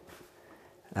completely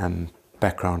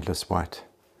backgroundless white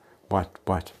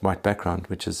background,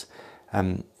 which is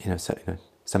that's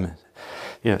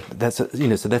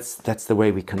the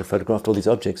way we kind of photographed all these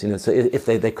objects. So if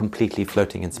they're completely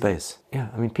floating in space. Yeah,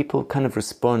 I mean, people kind of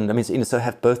respond. I mean, so I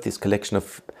have both this collection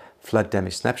of flood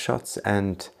damaged snapshots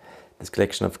and this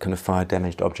collection of kind of fire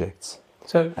damaged objects.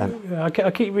 So I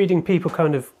keep reading people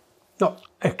kind of not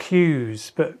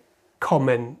accuse but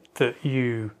comment that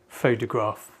you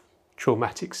photograph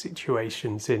traumatic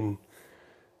situations in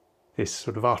this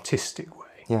sort of artistic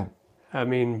way. Yeah. I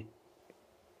mean,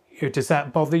 does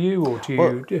that bother you, or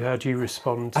how do you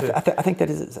respond to? I think that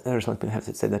is a response. I have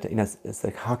to say that it's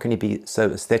like, how can you be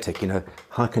so aesthetic?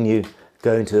 How can you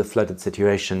go into a flooded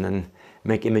situation and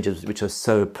make images which are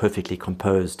so perfectly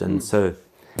composed and so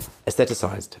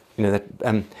aestheticized?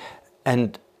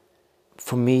 And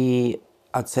for me,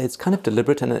 I'd say it's kind of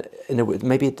deliberate, and in a way,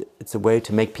 maybe it's a way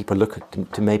to make people look,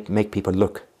 to make people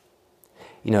look.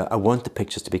 I want the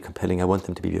pictures to be compelling. I want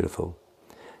them to be beautiful.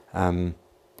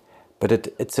 But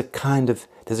there's a kind of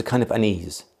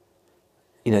unease,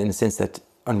 in the sense that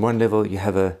on one level you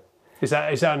have a... Is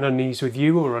that an unease with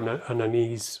you, or an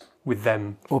unease with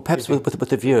them? Or perhaps with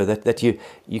the viewer, that you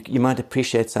might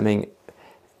appreciate something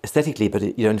aesthetically, but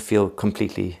you don't feel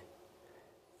completely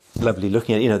lovely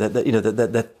looking at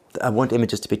it. That I want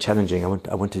images to be challenging.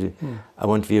 I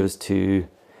want viewers to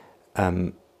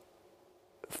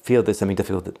feel there's something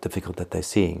difficult that they're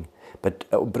seeing, but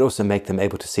also make them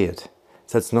able to see it.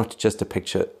 So it's not just a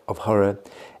picture of horror.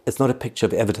 It's not a picture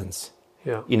of evidence.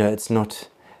 Yeah. It's not,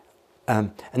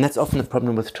 and that's often the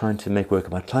problem with trying to make work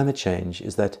about climate change,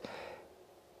 is that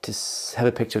to have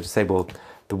a picture to say, well,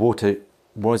 the water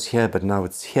was here, but now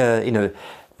it's here.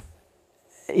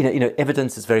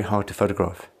 Evidence is very hard to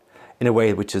photograph in a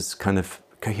way which is kind of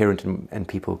coherent and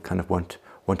people kind of want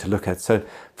to look at. So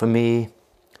for me,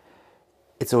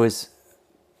 it's always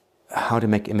how to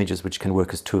make images which can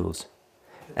work as tools.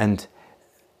 And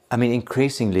I mean,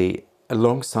 increasingly,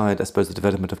 alongside, I suppose, the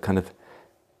development of kind of,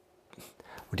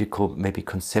 what do you call, maybe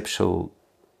conceptual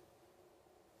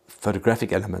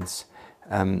photographic elements,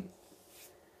 in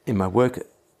my work,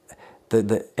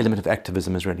 the element of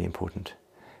activism is really important.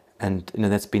 And,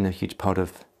 that's been a huge part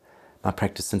of my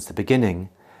practice since the beginning.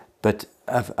 But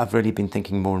I've really been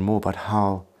thinking more and more about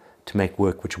how to make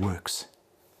work which works.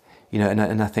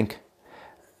 And I think,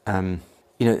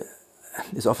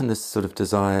 there's often this sort of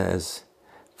desire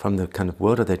from the kind of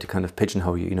world out there to kind of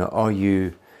pigeonhole you. Are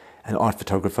you an art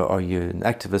photographer? Are you an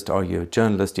activist? Are you a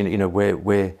journalist?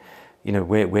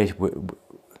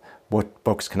 What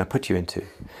box can I put you into?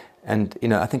 And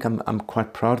I think I'm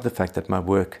quite proud of the fact that my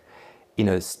work,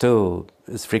 still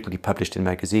is frequently published in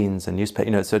magazines and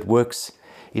newspapers. So it works.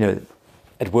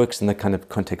 It works in the kind of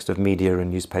context of media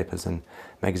and newspapers and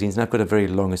magazines. And I've got a very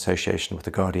long association with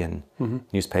the Guardian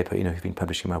newspaper, who've been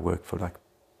publishing my work for like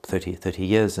 30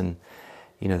 years. And,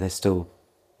 they're still,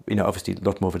 obviously a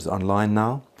lot more of it is online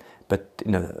now. But,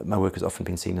 my work has often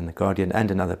been seen in the Guardian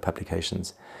and in other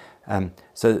publications.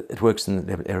 So it works in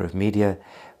the era of media.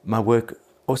 My work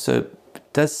also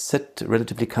does sit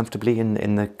relatively comfortably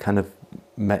in the kind of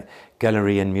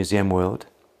gallery and museum world.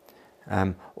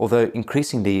 Although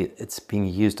increasingly it's being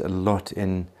used a lot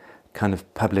in kind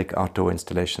of public outdoor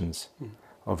installations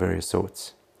of various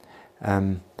sorts.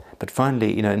 But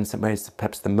finally, in some ways,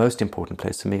 perhaps the most important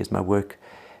place for me is my work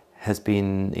has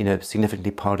been,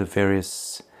 significantly part of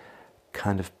various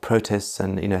kind of protests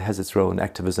and, has its role in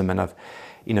activism. And I've,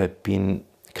 been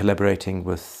collaborating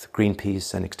with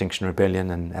Greenpeace and Extinction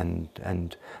Rebellion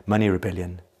and Money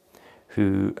Rebellion,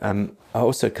 who are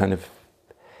also kind of,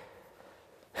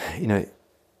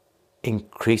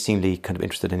 increasingly kind of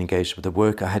interested and engaged with the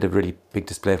work. I had a really big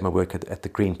display of my work at the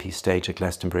Greenpeace stage at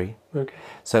Glastonbury. Okay.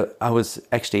 So I was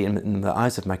actually, in the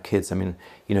eyes of my kids, I mean,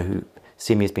 who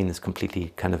see me as being this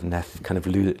completely kind of naff, kind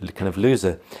of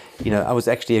loser. I was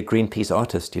actually a Greenpeace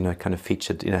artist, kind of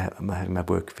featured, having my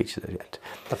work featured.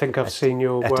 I think I've seen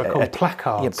your work on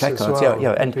placards. Yeah, placards, as well,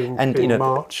 yeah. And being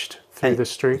marched through the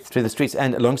streets. Through the streets,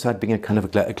 and alongside being a kind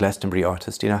of a Glastonbury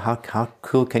artist, how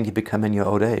cool can you become in your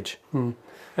old age? And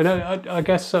I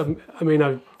guess, I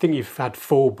think you've had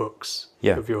 4 books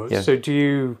of yours. Yeah. So do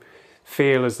you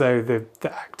feel as though the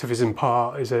activism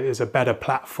part is a better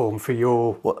platform for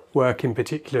your work in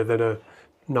particular than a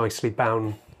nicely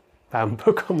bound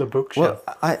book on the bookshelf?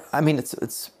 Well,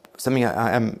 it's something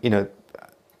I am,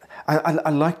 I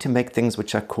like to make things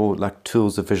which I call like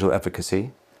tools of visual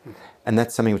advocacy. And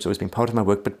that's something which has always been part of my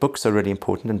work, but books are really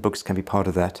important and books can be part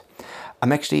of that.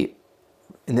 I'm actually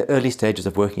in the early stages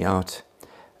of working out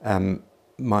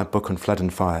my book on flood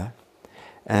and fire.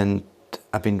 And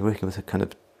I've been working with a kind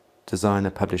of designer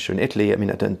publisher in Italy. I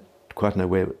don't quite know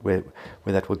where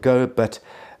that will go, but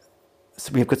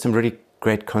so we've got some really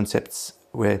great concepts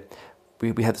where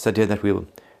we have this idea that we'll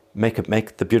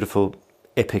make the beautiful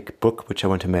epic book which I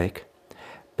want to make,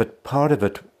 but part of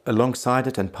it, alongside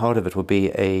it, and part of it will be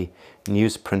a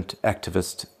newsprint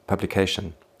activist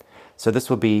publication. So this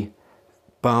will be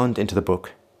bound into the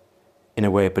book in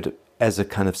a way, but as a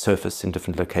kind of surface in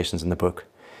different locations in the book.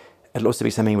 It'll also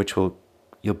be something which you'll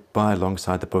buy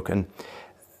alongside the book. And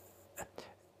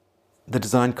the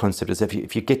design concept is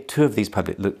if you get 2 of these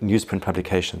newsprint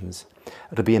publications,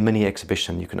 it'll be a mini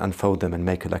exhibition. You can unfold them and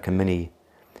make it like a mini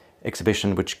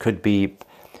exhibition, which could be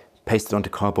pasted onto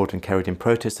cardboard and carried in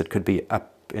protest. It could be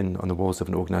up on the walls of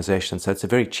an organisation. So it's a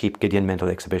very cheap Gideon Mendel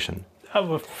exhibition.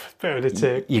 Oh, but it's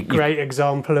a great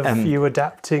example of you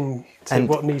adapting to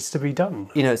what needs to be done.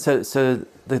 So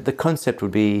the concept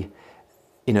would be,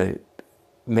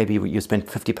 maybe you spend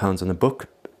 £50 on the book,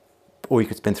 or you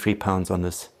could spend £3 on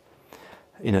this,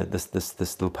 this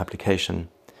little publication.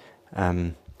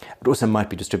 It also might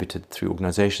be distributed through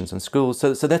organisations and schools.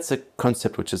 So that's a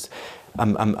concept which is,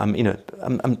 I'm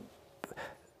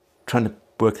trying to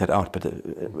work that out, but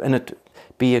and it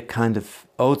be a kind of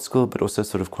old school, but also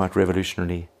sort of quite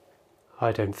revolutionary.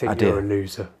 I don't think you're a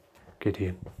loser,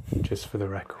 Gideon. Just for the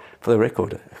record. For the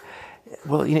record,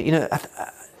 well,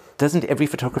 doesn't every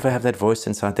photographer have that voice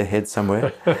inside their head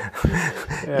somewhere?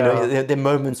 There are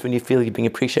moments when you feel you're being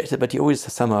appreciated, but you always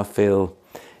somehow feel,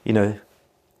 we kind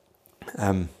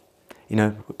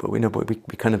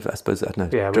of, I suppose, I don't know.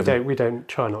 Yeah, we don't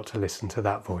try not to listen to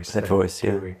that voice. That voice,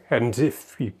 yeah. And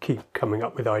if you keep coming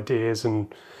up with ideas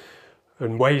and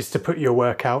ways to put your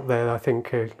work out there, I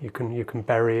think you can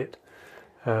bury it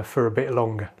for a bit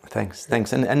longer. Thanks.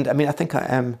 And I think I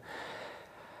am.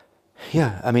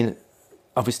 Yeah,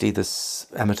 obviously this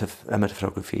amateur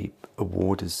photography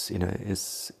award is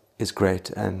great,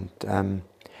 and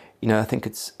I think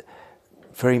it's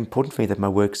very important for me that my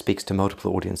work speaks to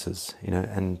multiple audiences,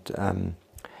 and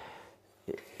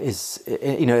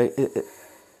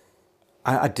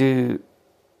I do.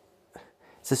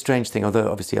 It's a strange thing, although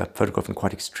obviously I photograph in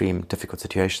quite extreme, difficult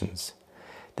situations.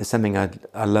 There's something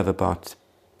I love about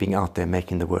being out there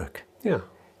making the work. Yeah.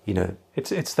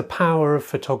 It's the Power of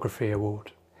Photography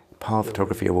Award. Power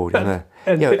Photography Award, and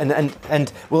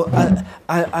well,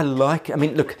 I like.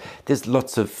 Look, there's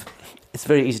lots of. It's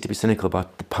very easy to be cynical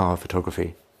about the power of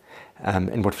photography,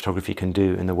 and what photography can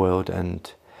do in the world,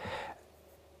 and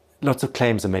lots of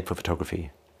claims are made for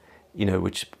photography,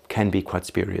 which can be quite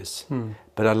spurious.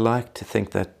 But I like to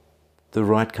think that the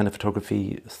right kind of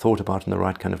photography, thought about in the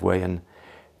right kind of way and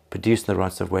produced in the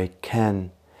right sort of way,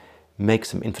 can make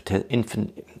some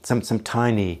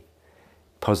tiny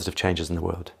positive changes in the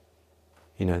world.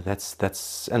 That's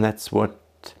what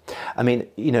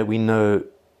we know.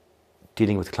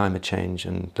 Dealing with climate change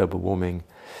and global warming,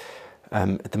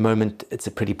 at the moment it's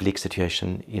a pretty bleak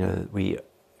situation. We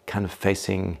kind of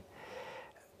facing,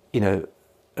 a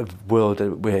world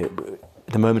where at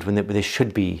the moment when there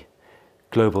should be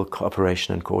global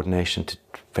cooperation and coordination to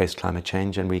face climate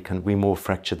change, and we're more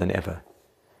fractured than ever.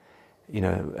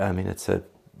 It's a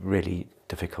really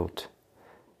difficult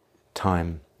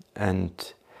time,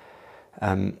 and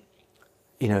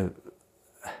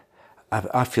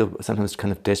I feel sometimes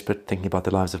kind of desperate thinking about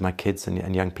the lives of my kids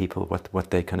and young people, what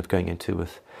they're kind of going into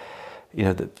with,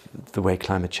 the way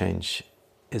climate change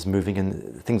is moving,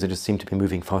 and things that just seem to be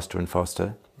moving faster and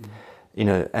faster.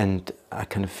 And I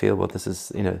kind of feel, well, this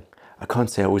is, I can't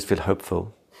say I always feel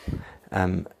hopeful,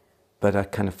 but I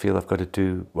kind of feel I've got to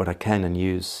do what I can and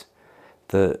use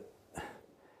what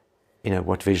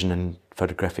vision and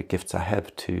photographic gifts I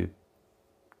have to.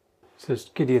 So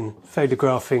Gideon,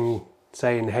 photographing,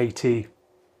 say in Haiti,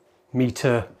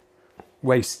 metre,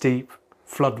 waist deep,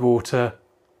 floodwater,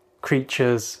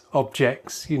 creatures,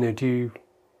 objects, do you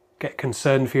get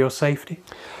concerned for your safety?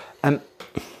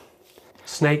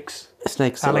 Snakes,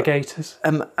 alligators?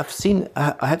 I have seen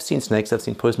snakes, I've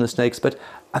seen poisonous snakes, but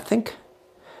I think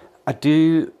I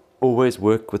do always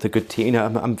work with a good team. You know,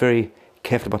 I'm very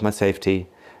careful about my safety.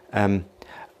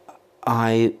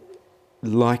 I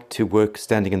like to work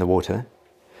standing in the water,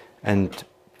 and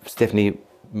definitely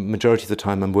majority of the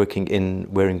time I'm working in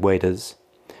wearing waders.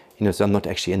 You know, so I'm not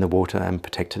actually in the water. I'm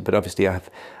protected, but obviously I've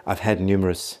had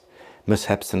numerous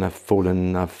mishaps, and I've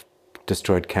fallen. I've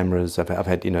destroyed cameras. I've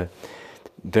had, you know,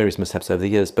 various mishaps over the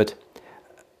years. But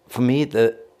for me,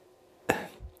 the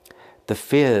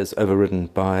fear is overridden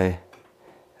by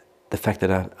the fact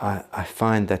that I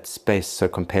find that space so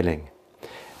compelling.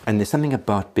 And there's something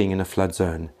about being in a flood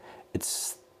zone.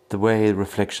 It's the way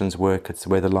reflections work, it's the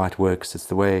way the light works, it's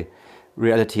the way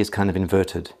reality is kind of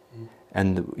inverted.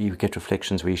 And you get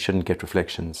reflections where you shouldn't get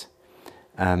reflections.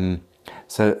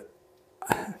 So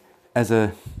as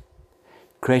a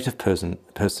creative person,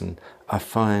 I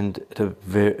find it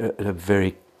a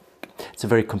very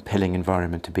compelling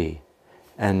environment to be.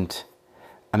 And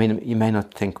I mean, you may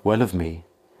not think well of me,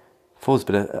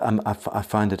 but I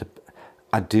find it,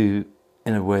 I do,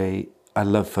 in a way, I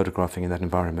love photographing in that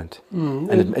environment.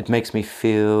 And it makes me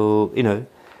feel, you know,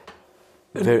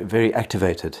 very, very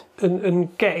activated.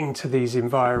 And getting to these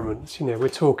environments, you know, we're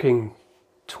talking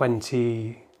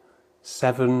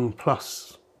 27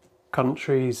 plus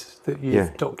countries that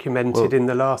you've documented in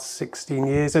the last 16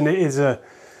 years, and it is a...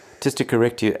 Just to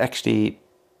correct you, actually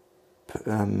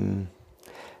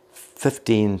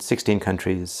 15, 16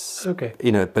 countries. Okay.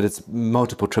 You know, but it's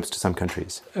multiple trips to some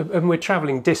countries. And we're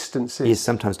travelling distances. Yes,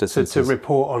 sometimes distances. To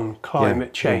report on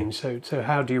climate change. So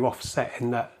how do you offset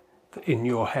in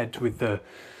your head with the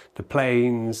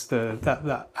planes,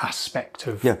 that aspect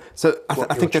of So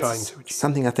I think that's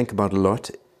something I think about a lot,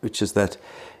 which is the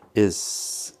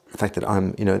fact that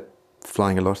I'm, you know,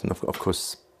 flying a lot, and of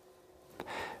course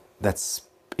that's,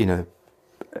 you know,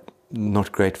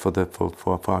 not great for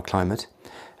our climate.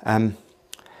 And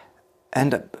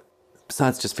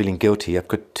besides just feeling guilty, I've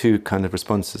got two kind of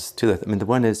responses to that. I mean, the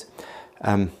one is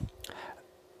I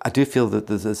do feel that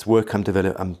there's this work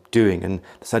I'm doing, and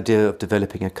this idea of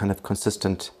developing a kind of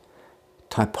consistent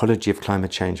typology of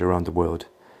climate change around the world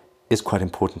is quite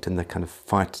important in the kind of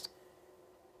fight,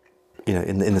 you know,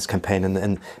 in this campaign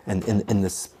and in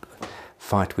this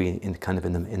fight we're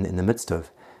in the midst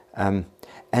of.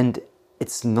 And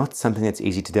it's not something that's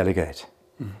easy to delegate.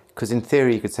 Because in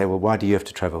theory, you could say, well, why do you have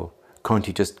to travel? Can't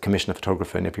you just commission a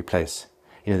photographer in every place?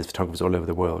 You know, there's photographers all over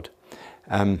the world.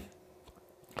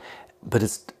 But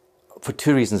it's, for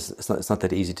two reasons, it's not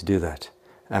that easy to do that.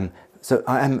 So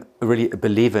I am really a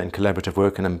believer in collaborative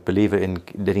work, and I'm a believer in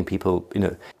letting people, you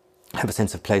know, have a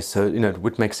sense of place. So, you know, it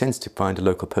would make sense to find a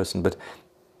local person. But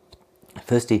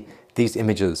firstly, these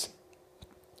images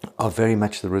are very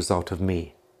much the result of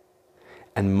me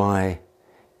and my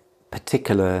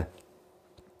particular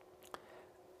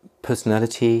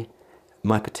personality,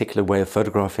 my particular way of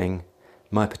photographing,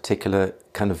 my particular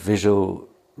kind of visual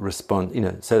response, you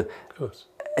know. So of course.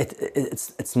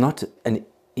 It's not an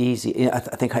easy, you know, I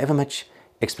think however much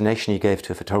explanation you gave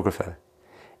to a photographer,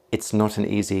 it's not an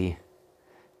easy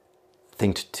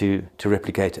thing to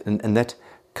replicate. And that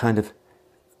kind of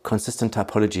consistent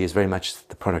typology is very much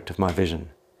the product of my vision.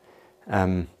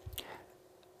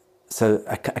 So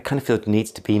I kind of feel it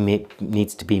needs to be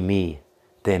me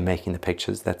there making the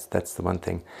pictures. That's the one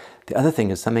thing. The other thing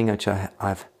is something which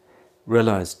I've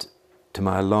realized, to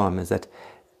my alarm, is that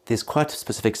there's quite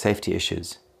specific safety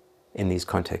issues in these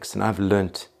contexts, and I've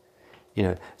learnt, you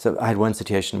know. So I had one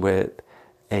situation where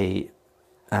a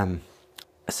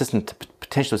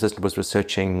potential assistant was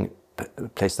researching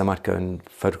places I might go and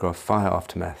photograph fire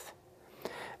aftermath,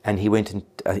 and he went and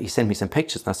he sent me some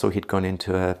pictures, and I saw he'd gone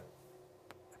into a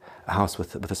house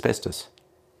with asbestos,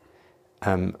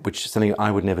 which is something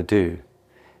I would never do,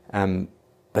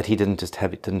 but he didn't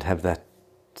have that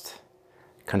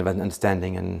kind of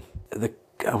understanding, and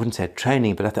I wouldn't say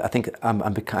training, but I think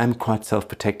I'm quite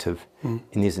self-protective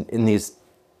in these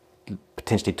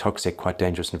potentially toxic, quite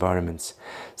dangerous environments.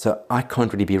 So I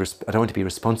can't really I don't want to be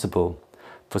responsible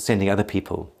for sending other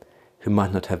people who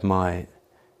might not have my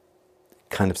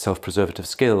kind of self-preservative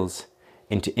skills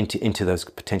into those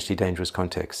potentially dangerous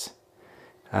contexts.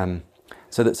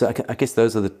 So I guess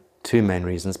those are the two main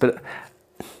reasons. But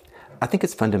I think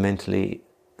it's fundamentally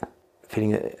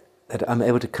feeling that I'm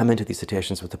able to come into these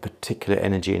situations with a particular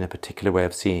energy and a particular way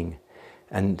of seeing,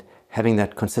 and having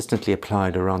that consistently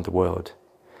applied around the world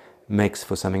makes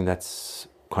for something that's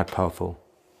quite powerful.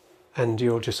 And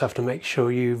you'll just have to make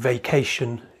sure you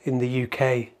vacation in the UK,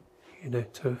 you know,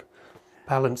 to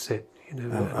balance it. You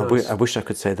know, I wish I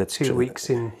could say that's 2 weeks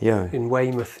in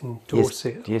Weymouth in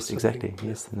Dorset. Yes, exactly.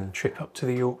 Yes, trip up to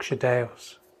the Yorkshire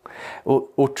Dales.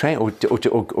 Or train, or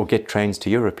get trains to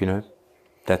Europe. You know,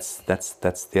 that's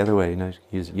the other way. You know,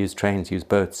 use trains, use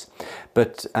boats.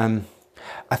 But I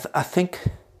think,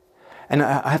 and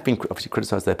I have been obviously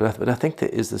criticised there, but I think there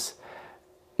is this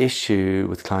issue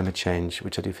with climate change,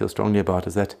 which I do feel strongly about,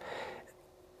 is that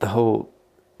the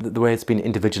way it's been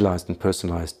individualised and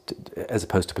personalised as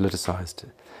opposed to politicised.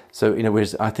 So, you know,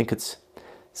 whereas I think it's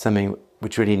something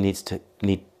which really needs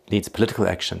political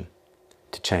action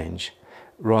to change,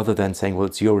 rather than saying, well,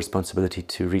 it's your responsibility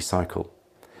to recycle.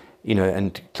 You know,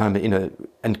 and climate, you know,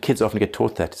 and kids often get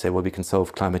taught that, to say, well, we can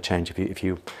solve climate change if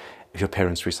your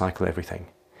parents recycle everything.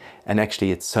 And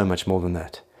actually it's so much more than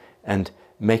that. And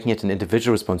making it an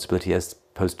individual responsibility as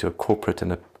opposed to a corporate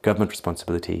and a government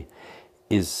responsibility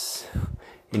is,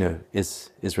 you know, is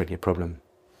really a problem.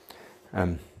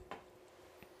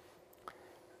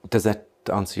 Does that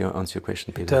answer your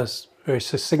question, Peter? It does, very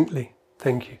succinctly.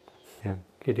 Thank you,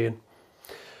 Gideon.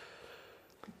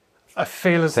 I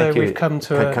feel as though we've come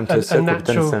to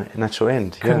a natural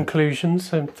end. Conclusion.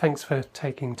 So thanks for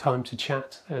taking time to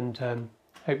chat, and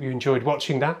hope you enjoyed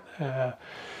watching that.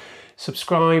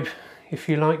 Subscribe if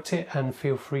you liked it, and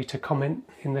feel free to comment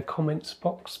in the comments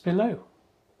box below.